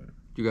I got credit.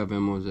 You got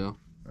Venmo or Zelle?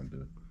 I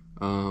do.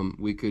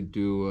 We could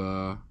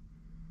do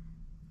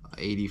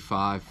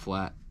 85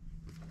 flat,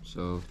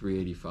 so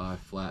 385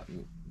 flat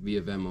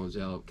via Venmo,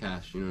 Zelle,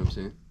 cash. You know what I'm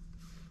saying?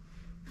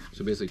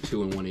 So basically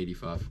 2 and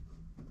 185. If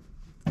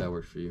that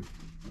works for you.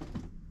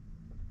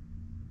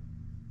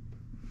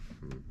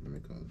 Let me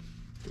call it.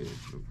 Yeah,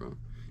 no problem.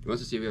 You want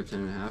to see if you have 10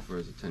 and a half, or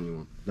is it 10 you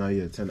want? No,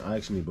 yeah, 10. I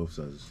actually need both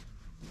sizes.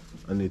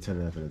 I need 10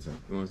 and a half and a 10.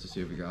 You want us to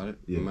see if we got it?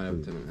 Yeah, we might have a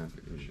please. 10 and a half. I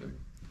can check.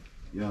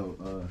 Yo,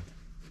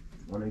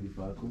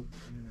 185, cool?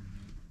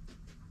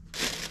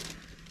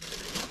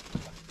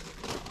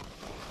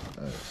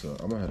 Alright, so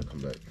I'm gonna have to come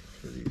back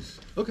for these.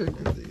 Okay.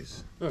 And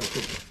these. Alright,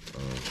 cool.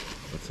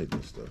 I'll take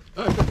this stuff.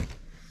 Alright, cool.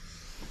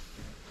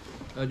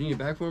 Do you need a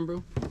bag for him,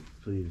 bro?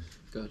 Please.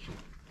 Gotcha.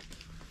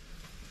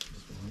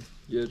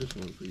 Yeah, just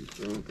one, please,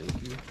 bro.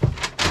 Thank you.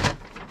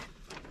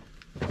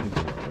 People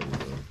not ready,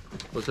 bro.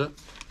 What's up?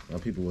 My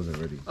people wasn't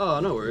ready. Oh,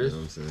 no worries. You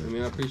know what I'm saying? I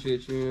mean, I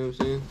appreciate you, you know what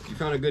I'm saying? You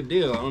found a good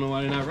deal. I don't know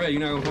why they're not ready.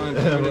 You're not going to find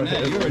better than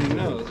that. You already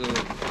know. So,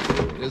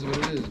 it is what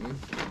it is, man.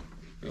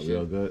 Are we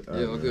all good?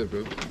 Yeah, all good,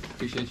 bro.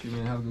 Appreciate you,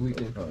 man. Have a good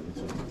weekend. All right,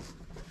 you too.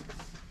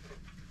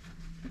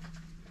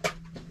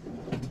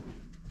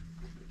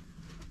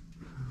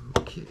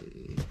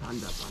 Okay.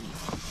 Panda.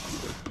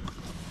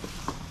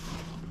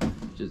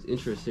 Just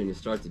interesting to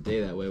start the day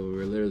that way, when we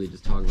were literally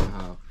just talking about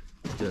how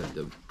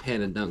the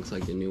Panda Dunk's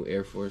like the new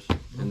Air Force,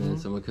 and then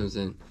someone comes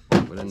in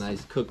with a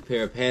nice cooked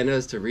pair of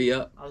Pandas to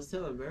re-up. I was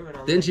telling Bourbon.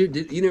 You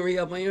didn't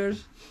re-up on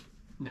yours?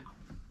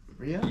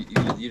 Re-up? You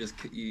know No, your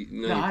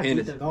I Pandas,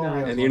 beat the- no,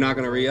 and you're not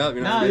gonna re-up?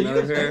 You're not Nah, gonna you do know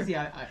another what's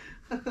pair?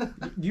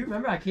 crazy? Do you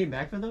remember I came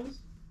back for those?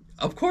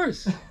 Of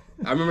course.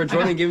 I remember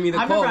Jordan giving me the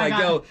I call, remember I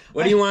like, got- yo,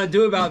 what do you want to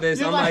do about this?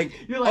 You're I'm like-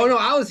 like, you're like- oh no,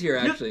 I was here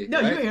actually. No,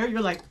 right? you were here.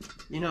 You're like,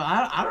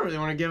 I don't really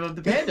want to give up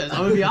the Pandas.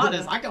 I'm gonna be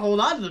honest. I can hold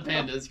on to the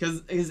Pandas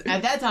because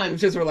at that time, Them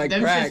shits were like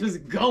them crack. shits was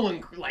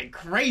going like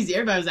crazy.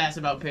 Everybody was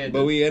asking about Pandas.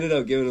 But we ended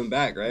up giving them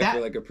back, right? That-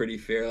 For like a pretty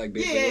fair, like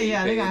basically what you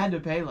yeah. I think I paid. had to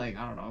pay like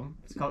I don't know.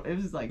 It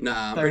was like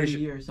Nah, I'm pretty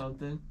 30 sure- or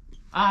something.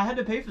 I had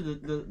to pay for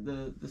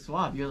the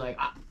swap. You're like,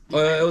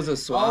 It was a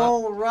swap.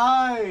 Oh,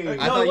 right.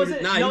 I thought you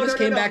just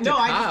came back to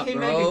I cop, just came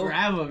bro. back to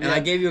grab them. And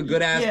I gave you a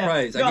good ass Yeah.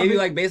 price. No, I gave you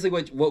but- like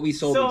basically what we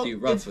sold them So to you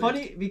roughly. it's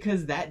funny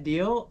because that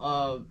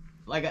deal,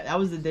 like that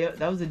was the deal.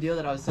 That was the deal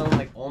that I was selling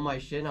like all my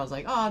shit, and I was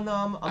like, oh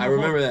no, I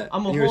remember that.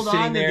 I'm gonna you were hold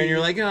sitting on there, to and you're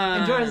these. like, ah.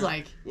 And Jordan's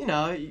like, you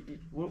know,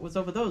 what's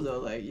up with those though?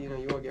 Like, you know,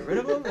 you want to get rid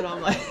of them? And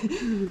I'm like,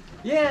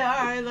 yeah,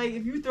 all right. Like,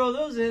 if you throw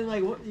those in,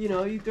 like, what, you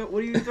know,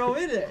 what do you throw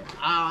in there?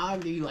 I'll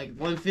do like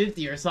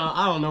 150 or something.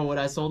 I don't know what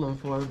I sold them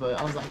for, but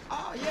I was like,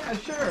 oh yeah,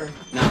 sure.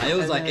 Nah, it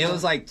was And like then, it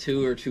was like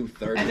 2 or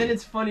 230. And then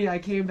it's funny. I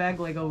came back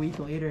like a week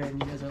later,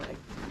 and you guys are like,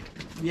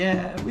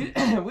 yeah, we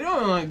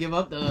don't want to give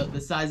up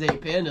the size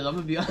 8 pandas. I'm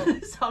gonna be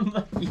honest. I'm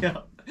like,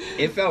 yo.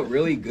 It felt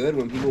really good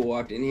when people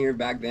walked in here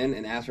back then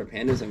and asked for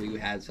pandas, and we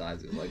had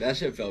sizes. Like that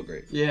shit felt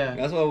great. Yeah.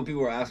 That's what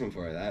people were asking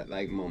for at that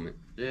like moment.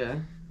 Yeah.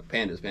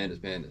 Pandas.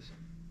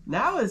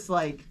 Now it's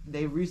like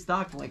they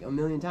restocked like a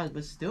million times,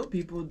 but still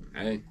people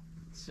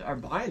are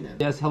buying them.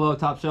 Yes, hello,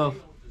 Top Shelf.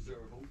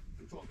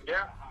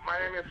 Yeah, my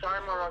name is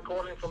Simon. I'm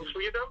calling from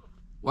Sweden.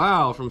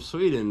 Wow, from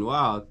Sweden.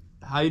 Wow,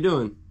 how you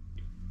doing?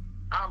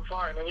 I'm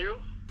fine, and you?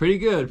 Pretty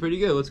good.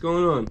 What's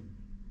going on?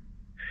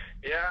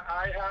 Yeah,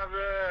 I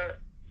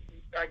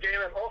gave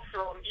an offer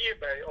on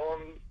eBay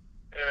on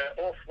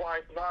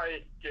off-white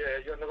Nike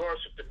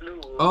University Blue.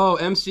 Oh,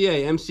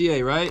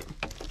 MCA, right?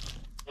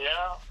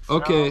 Yeah.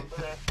 Okay. And,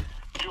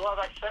 you have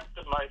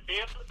accepted my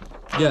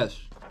bid.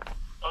 Yes.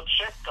 On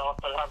checkout,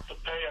 I have to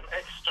pay an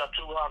extra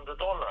 $200.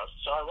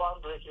 So I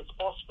wonder if it's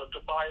possible to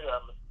buy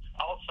them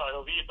outside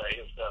of eBay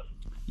instead.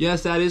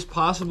 Yes, that is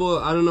possible.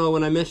 I don't know,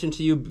 when I mentioned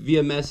to you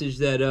via message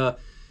that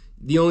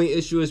the only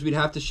issue is we'd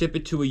have to ship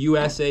it to a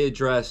USA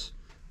address.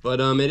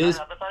 But it is...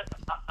 Yeah, but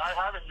I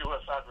have a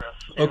US address.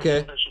 Okay.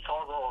 In the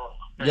Chicago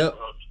Yep.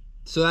 neighborhood.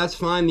 So that's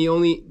fine. The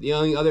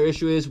only other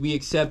issue is we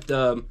accept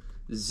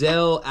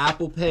Zelle,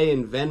 Apple Pay,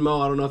 and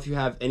Venmo. I don't know if you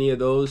have any of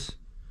those.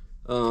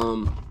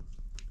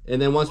 And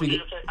then once we Would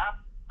get... you say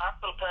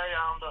Apple Pay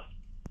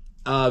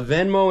and...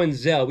 Venmo and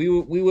Zelle.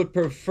 We would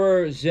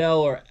prefer Zelle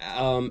or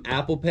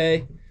Apple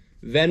Pay.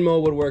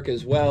 Venmo would work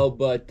as well,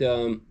 but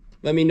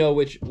let me know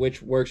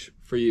which works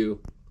for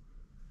you.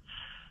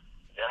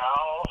 Yeah,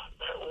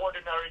 the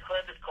ordinary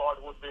credit card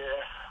would be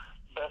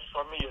best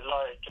for me,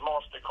 like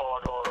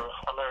MasterCard or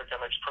American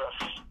Express.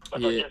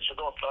 But I guess you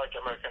don't like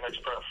American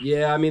Express.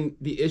 Yeah, I mean,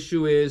 the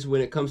issue is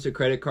when it comes to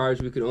credit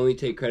cards, we can only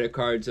take credit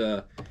cards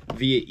via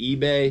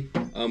eBay.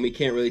 We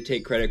can't really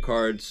take credit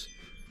cards.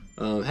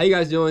 How you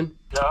guys doing?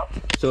 Yeah.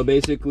 So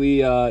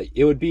basically,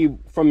 it would be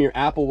from your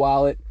Apple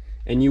Wallet,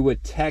 and you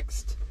would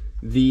text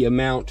the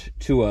amount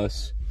to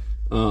us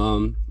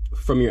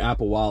from your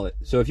Apple Wallet.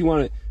 So if you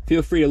want to,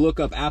 feel free to look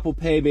up Apple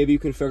Pay. Maybe you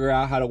can figure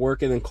out how to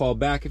work it and call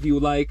back if you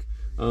would like.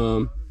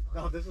 No,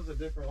 this is a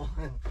different one.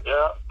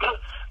 Yeah,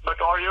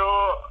 but are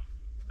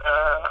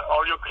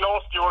you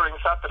closed during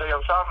Saturday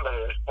and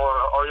Sunday, or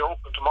are you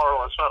open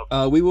tomorrow as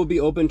well? We will be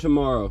open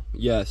tomorrow,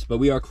 yes, but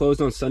we are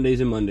closed on Sundays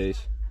and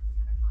Mondays.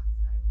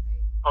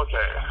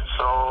 Okay,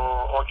 so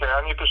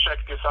I need to check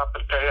this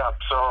Apple Pay app.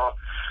 So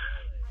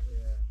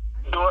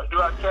do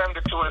I send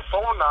it to a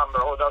phone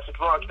number, or does it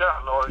work then?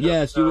 Or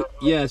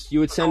Yes, you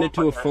would send it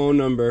to a phone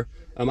number.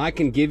 I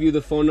can give you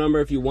the phone number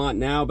if you want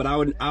now, but I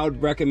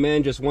would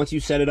recommend just once you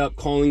set it up,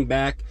 calling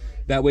back.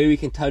 That way we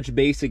can touch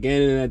base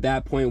again, and at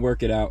that point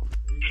work it out.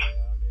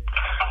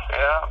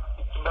 Yeah,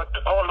 but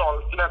hold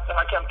on.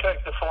 I can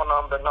take the phone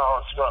number now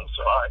as well,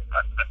 so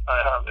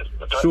I have it.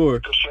 But Sure. I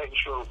need to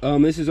change you.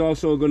 This is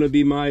also going to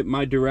be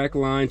my direct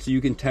line, so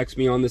you can text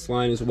me on this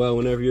line as well.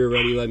 Whenever you're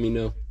ready, let me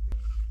know.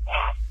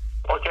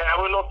 Okay,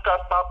 I will look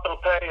up Apple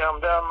Pay,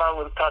 and then I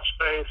will touch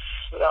base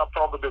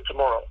probably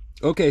tomorrow.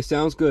 Okay,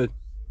 sounds good.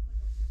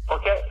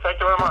 Okay, thank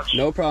you very much.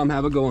 No problem.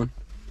 Have a good one.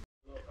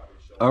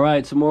 All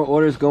right, some more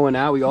orders going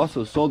out. We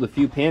also sold a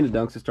few Panda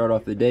Dunks to start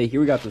off the day. Here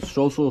we got the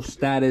Social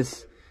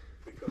Status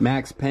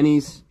Max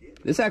Pennies.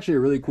 This is actually a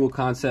really cool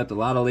concept. A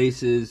lot of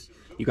laces.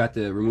 You got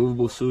the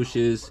removable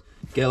swooshes.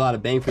 Get a lot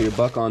of bang for your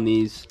buck on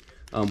these.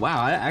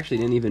 Wow, I actually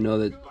didn't even know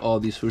that all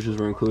these swooshes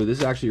were included. This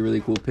is actually a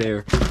really cool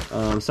pair.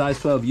 Size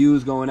 12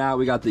 U's going out.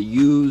 We got the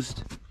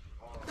used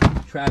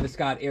Travis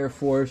Scott Air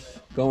Force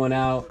going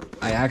out.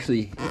 I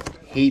actually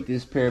hate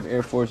this pair of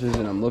Air Forces,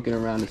 and I'm looking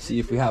around to see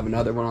if we have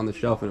another one on the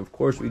shelf, and of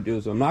course we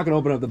do. So I'm not going to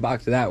open up the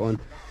box of that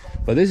one.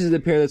 But this is the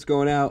pair that's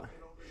going out.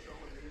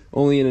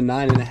 Only in a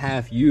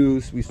 9.5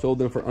 use. We sold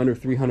them for under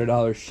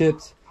 $300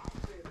 shipped.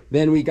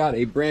 Then we got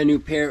a brand new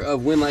pair of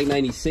Winlike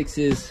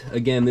 96s.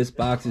 Again, this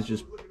box is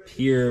just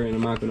pure, and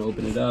I'm not going to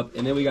open it up.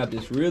 And then we got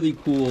this really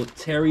cool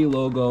Terry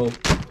logo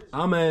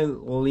I'm a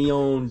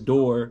Leon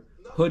Door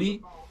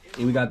hoodie.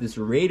 And we got this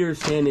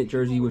Raiders Sandit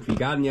jersey, which we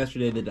got in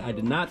yesterday that I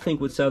did not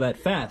think would sell that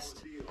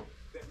fast.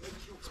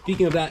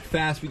 Speaking of that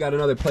fast, we got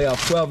another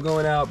Playoff 12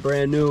 going out,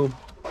 brand new.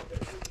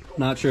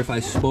 Not sure if I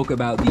spoke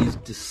about these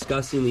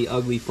disgustingly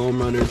ugly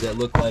foam runners that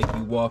look like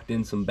you walked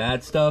in some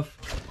bad stuff.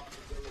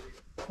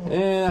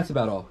 And that's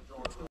about all.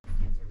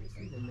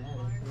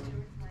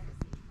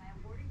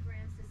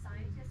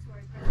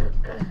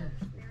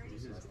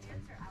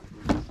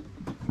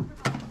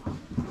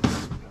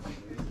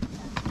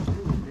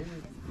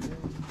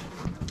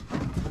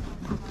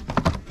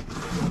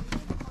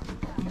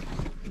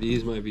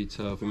 These might be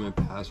tough. We might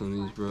pass on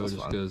these, bro. Just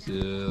because,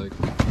 yeah, like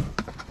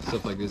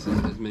stuff like this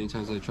as many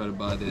times as I try to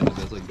buy. They end up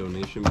as like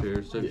donation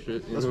pairs type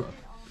shit, you know?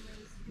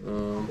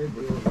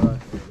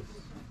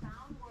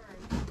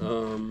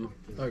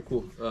 Alright,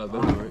 cool.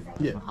 Venmo, right?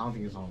 Yeah. I don't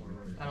think it's all worth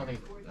it. I don't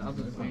think. I'll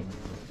do the same.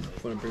 I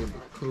want to bring up the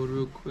code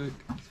real quick.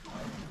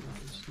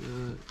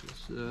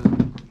 It's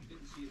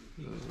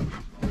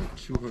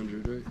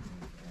 200, right?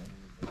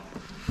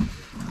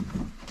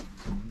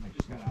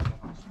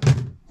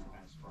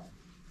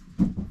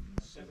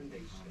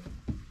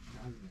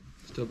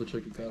 Just double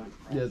check your card.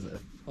 Yes, sir.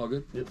 All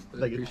good? Yep. I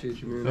Thank you.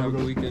 appreciate you, man. Have a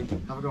good weekend.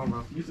 Have a good one,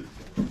 bro.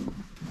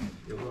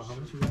 Yo, bro, how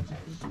much you got?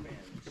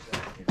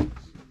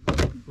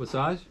 What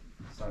size?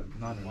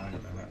 No.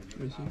 Let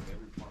me see.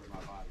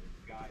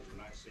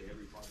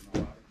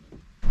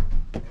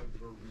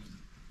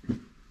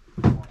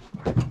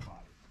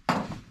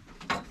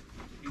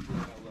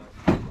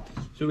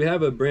 So we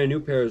have a brand new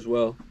pair as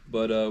well,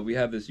 but we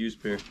have this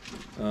used pair.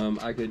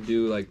 I could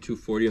do like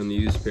 240 on the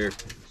used pair.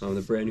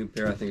 The brand new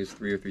pair I think is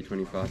 3 or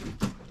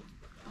 325.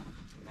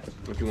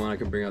 If you want, I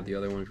can bring out the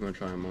other one if you want to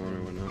try them on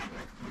or whatnot.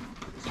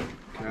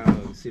 Can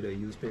I see the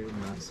used pair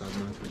and not the side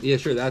one? Yeah,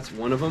 sure. That's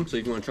one of them. So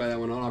if you want to try that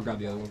one on, I'll grab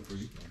the other one for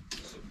you.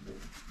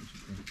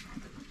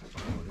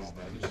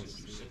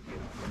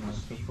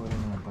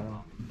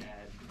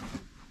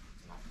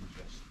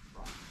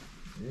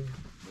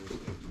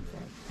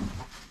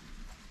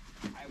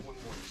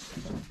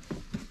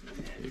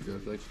 There you go.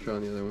 If you'd like to try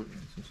on the other one.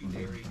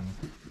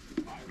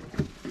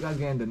 You guys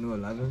getting the new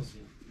 11s?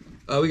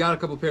 We got a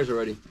couple pairs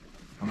already.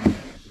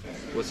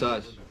 What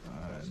size?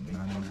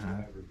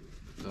 9.5.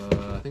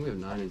 I think we have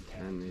 9 and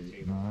 10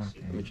 maybe. No,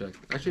 okay. Let me check.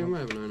 Actually, we might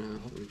have a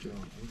 9.5. Let me check.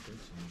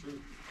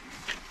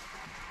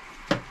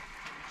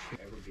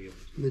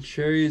 The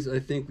cherries, I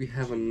think we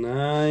have a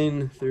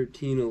 9,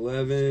 13,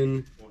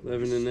 11,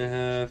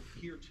 11.5.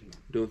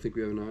 Don't think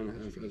we have a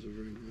 9.5 as of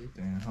right now.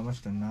 Damn, how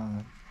much the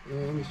 9?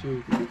 Let me see what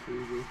we can do for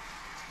you, bro.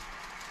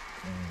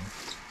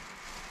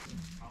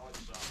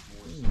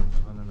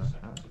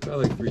 About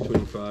like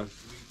 325.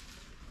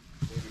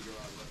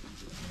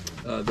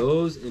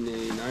 Those in a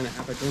 9.5,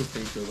 I don't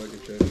think so. If I can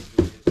check.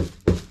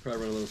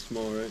 Probably run a little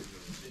small, right?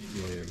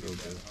 Yeah, a little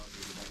bit.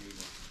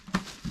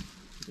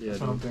 Yeah,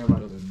 So I'm thinking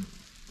about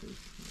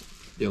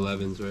the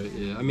 11s, right?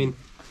 Yeah, I mean,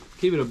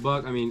 keep it a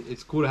buck. I mean,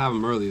 it's cool to have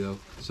them early though.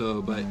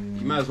 So, but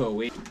you might as well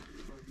wait.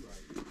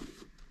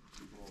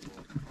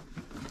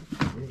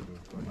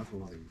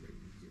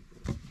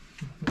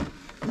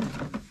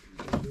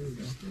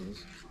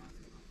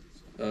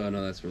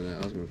 No, that's for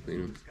that. I was gonna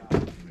clean them.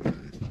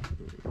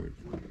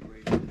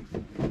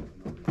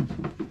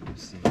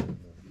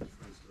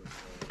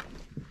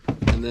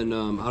 And then I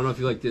don't know if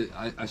you like the.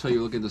 I saw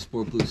you look at the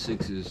Sport Blue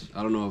 6s.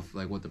 I don't know if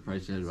like what the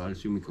price is, but I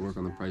assume we could work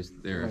on the price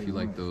there if you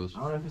like those. I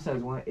don't know if it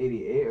says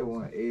 188 or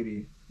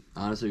 180.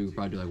 Honestly, we could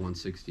probably do like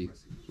 160,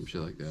 some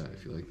shit like that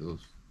if you like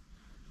those.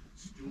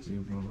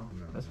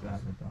 That's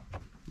bad though.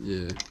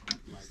 Yeah.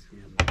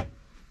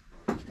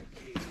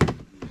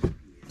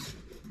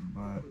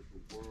 But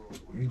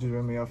you just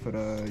ran me off for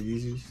the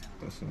Yeezys.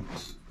 That's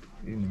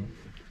you know.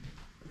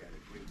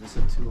 There's a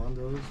 2 on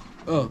those.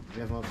 Oh. We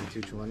have them up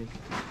to 220.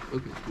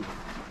 Okay, cool.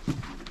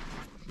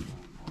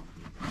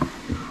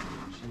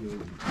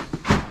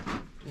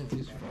 Yeah,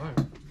 these are fire.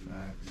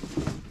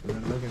 I've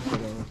been looking for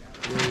those.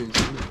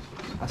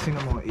 I seen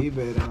them on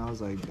eBay and I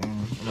was like, damn, I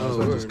might as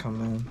well just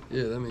come in.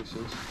 Yeah, that makes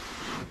sense.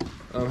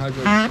 How'd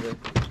you like today?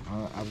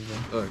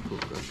 Alright, cool,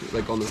 gotcha.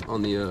 Like on the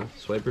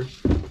swiper?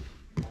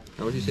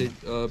 How would you say,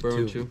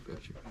 Berwin 2?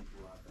 Gotcha.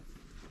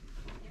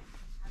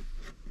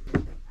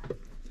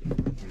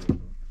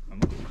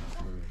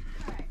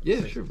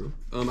 Yeah, sure, bro.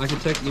 I can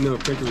text, email,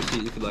 print a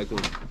receipt if you'd like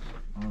one.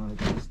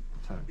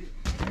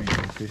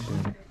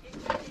 Appreciate it.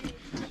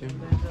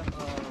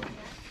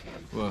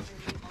 What?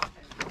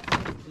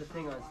 The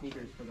thing on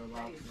sneakers for the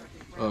lobster.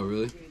 Oh,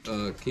 really?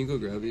 Can you go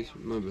grab these?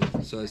 My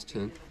bad. Size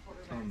 10.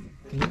 Can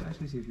you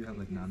actually see if you have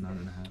like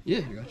 9.5? Yeah,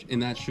 I got you. In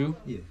that shoe?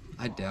 Yeah.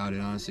 I doubt it,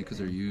 honestly, because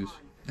they're used.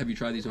 Have you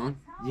tried these on?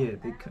 Yeah,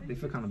 they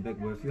feel kind of big,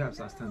 but if you have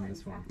size 10,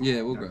 that's fine.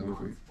 Yeah, we'll grab them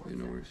for you. Yeah,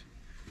 no worries.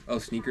 Oh,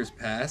 sneakers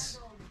pass?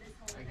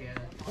 I get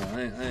it. Oh,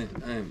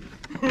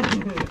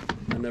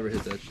 I never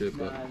hit that shit,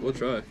 but we'll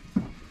try.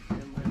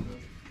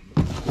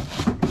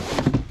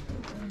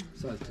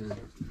 Size 10.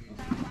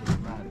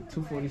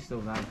 240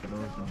 still valid for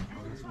those though.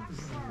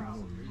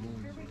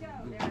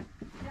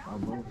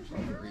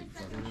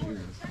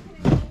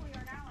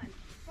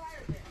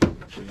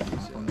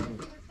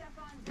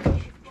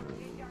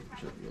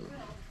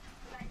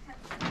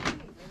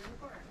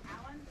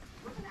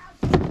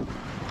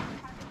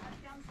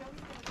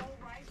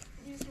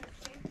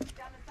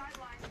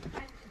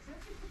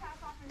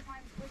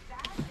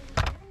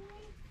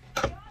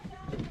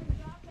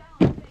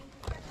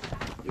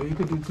 Yo, you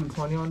could do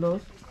 220 on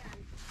those?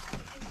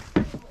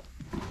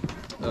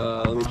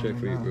 Let me check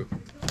for you, bro.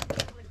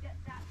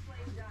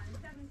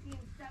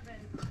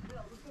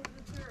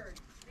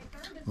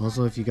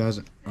 Also, if you guys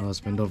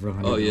spend over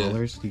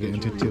 $100, you get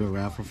entered to a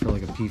raffle for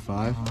like a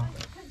P5.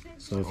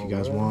 So if you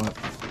guys want,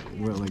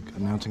 we're like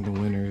announcing the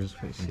winners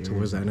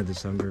towards the end of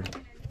December.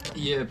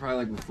 Yeah, probably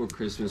like before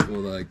Christmas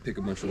we'll like pick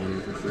a bunch of money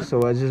for sure.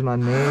 So it's just my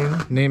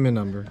name. Name and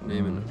number.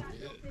 Name and number.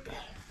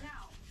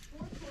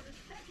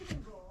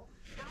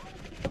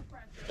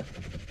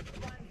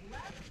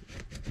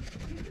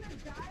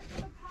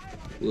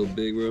 A little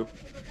big, bro.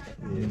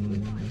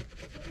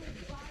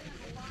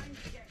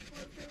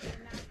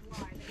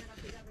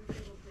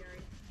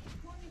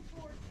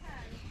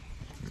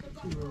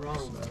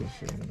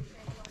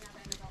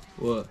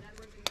 What?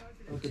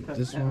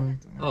 This one.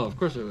 Oh, of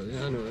course it was.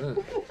 Yeah, I know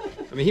that.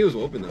 I mean, he was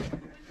open though.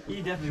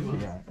 He definitely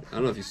was. I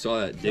don't know if you saw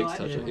that Diggs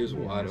touchdown. He was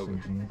wide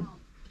open.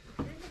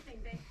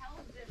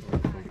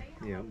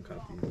 Yeah, I'm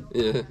copying.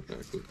 Yeah. All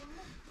right, cool.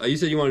 You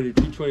said you wanted to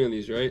do 220 on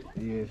these, right?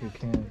 Yeah, if you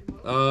can.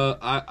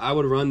 I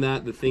would run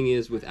that. The thing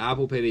is, with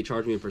Apple Pay, they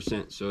charge me a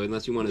 %. So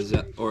unless you want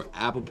to or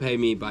Apple Pay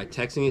me by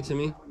texting it to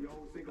me,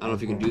 I don't know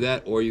if you can do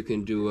that, or you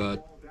can do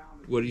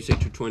what did you say,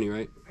 220,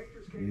 right?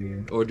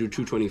 Yeah. Or do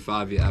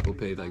 225 via Apple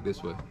Pay like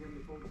this way.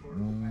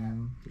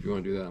 If you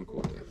want to do that, I'm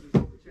cool with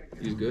that.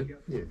 He's good?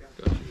 Yeah.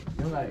 Gotcha. You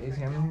don't got an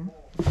ATM in here?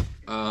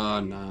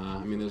 Nah.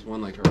 I mean, there's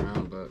one like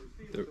around, but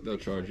they'll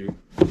charge you.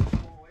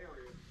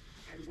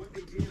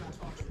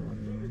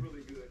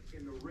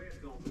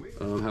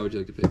 How would you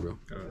like to pay, bro?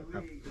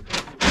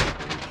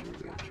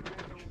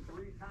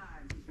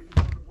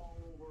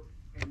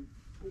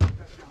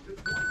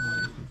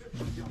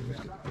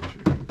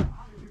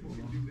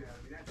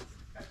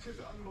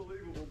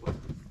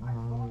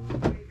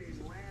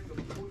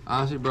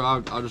 Honestly, bro,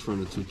 I'll just run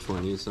the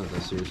 220. It's not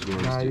that serious. To be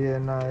honest.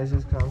 It's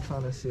just 'cause I'm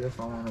trying to see if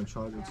I want to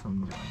charge it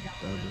something better.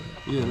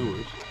 Yeah, no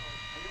worries.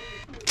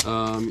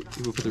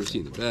 We'll put the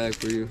receipt in the bag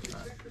for you.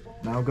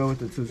 Now I'll go with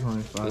the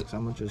 225. So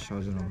I'm gonna just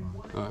charge it on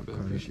my. All right, man.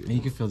 Appreciate And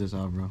you can fill this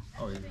out, bro.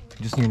 Oh yeah.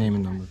 Just your name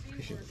and number.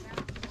 Appreciate it.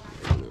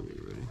 Whenever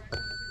you're ready.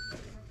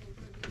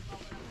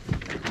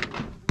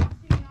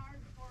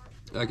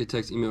 I could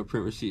text, email,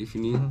 print receipt if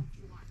you need.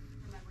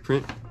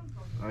 Print?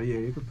 Oh yeah,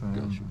 you can print.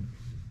 Gotcha.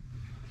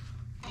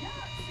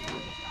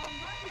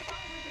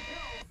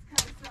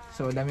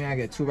 So that mean I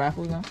get 2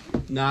 raffles now?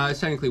 Nah, it's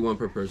technically 1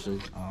 per person.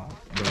 Oh.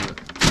 But,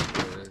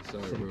 yeah,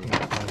 sorry, bro.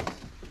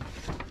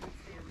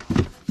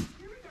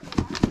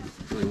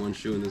 Only 1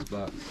 shoe in this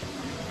box.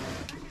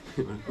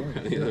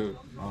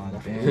 Oh,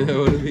 that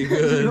would be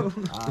good.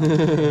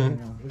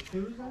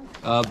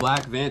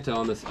 Black Vanta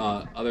on this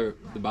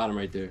the bottom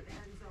right there,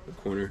 the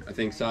corner. I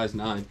think size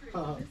 9.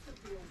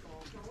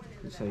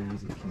 Just say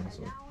easy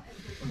cancel.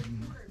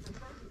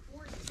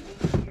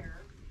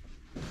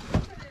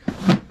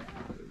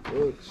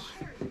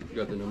 You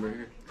got the number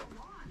here?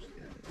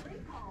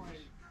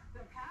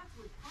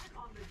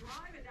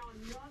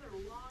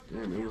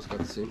 Damn, we almost got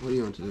the same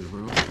hoodie on today,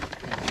 bro.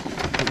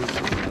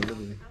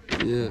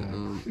 Yeah,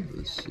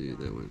 let's see,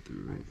 that went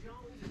through, right?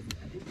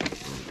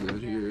 All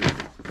good here.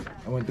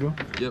 I went through?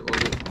 Yep, all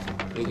good.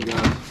 Thank you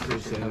guys.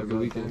 Appreciate it. Have a good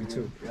weekend. You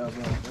too.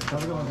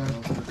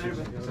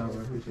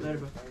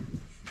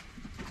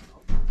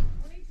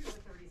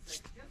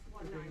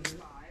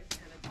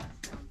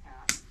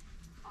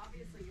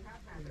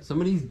 Some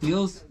of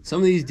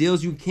these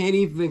deals, you can't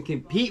even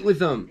compete with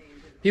them.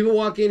 People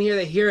walk in here,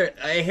 they hear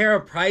a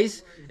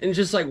price, and it's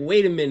just like,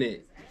 wait a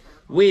minute.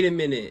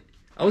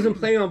 I wasn't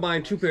planning on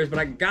buying 2 pairs, but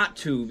I got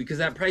to because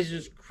that price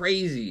is just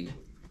crazy.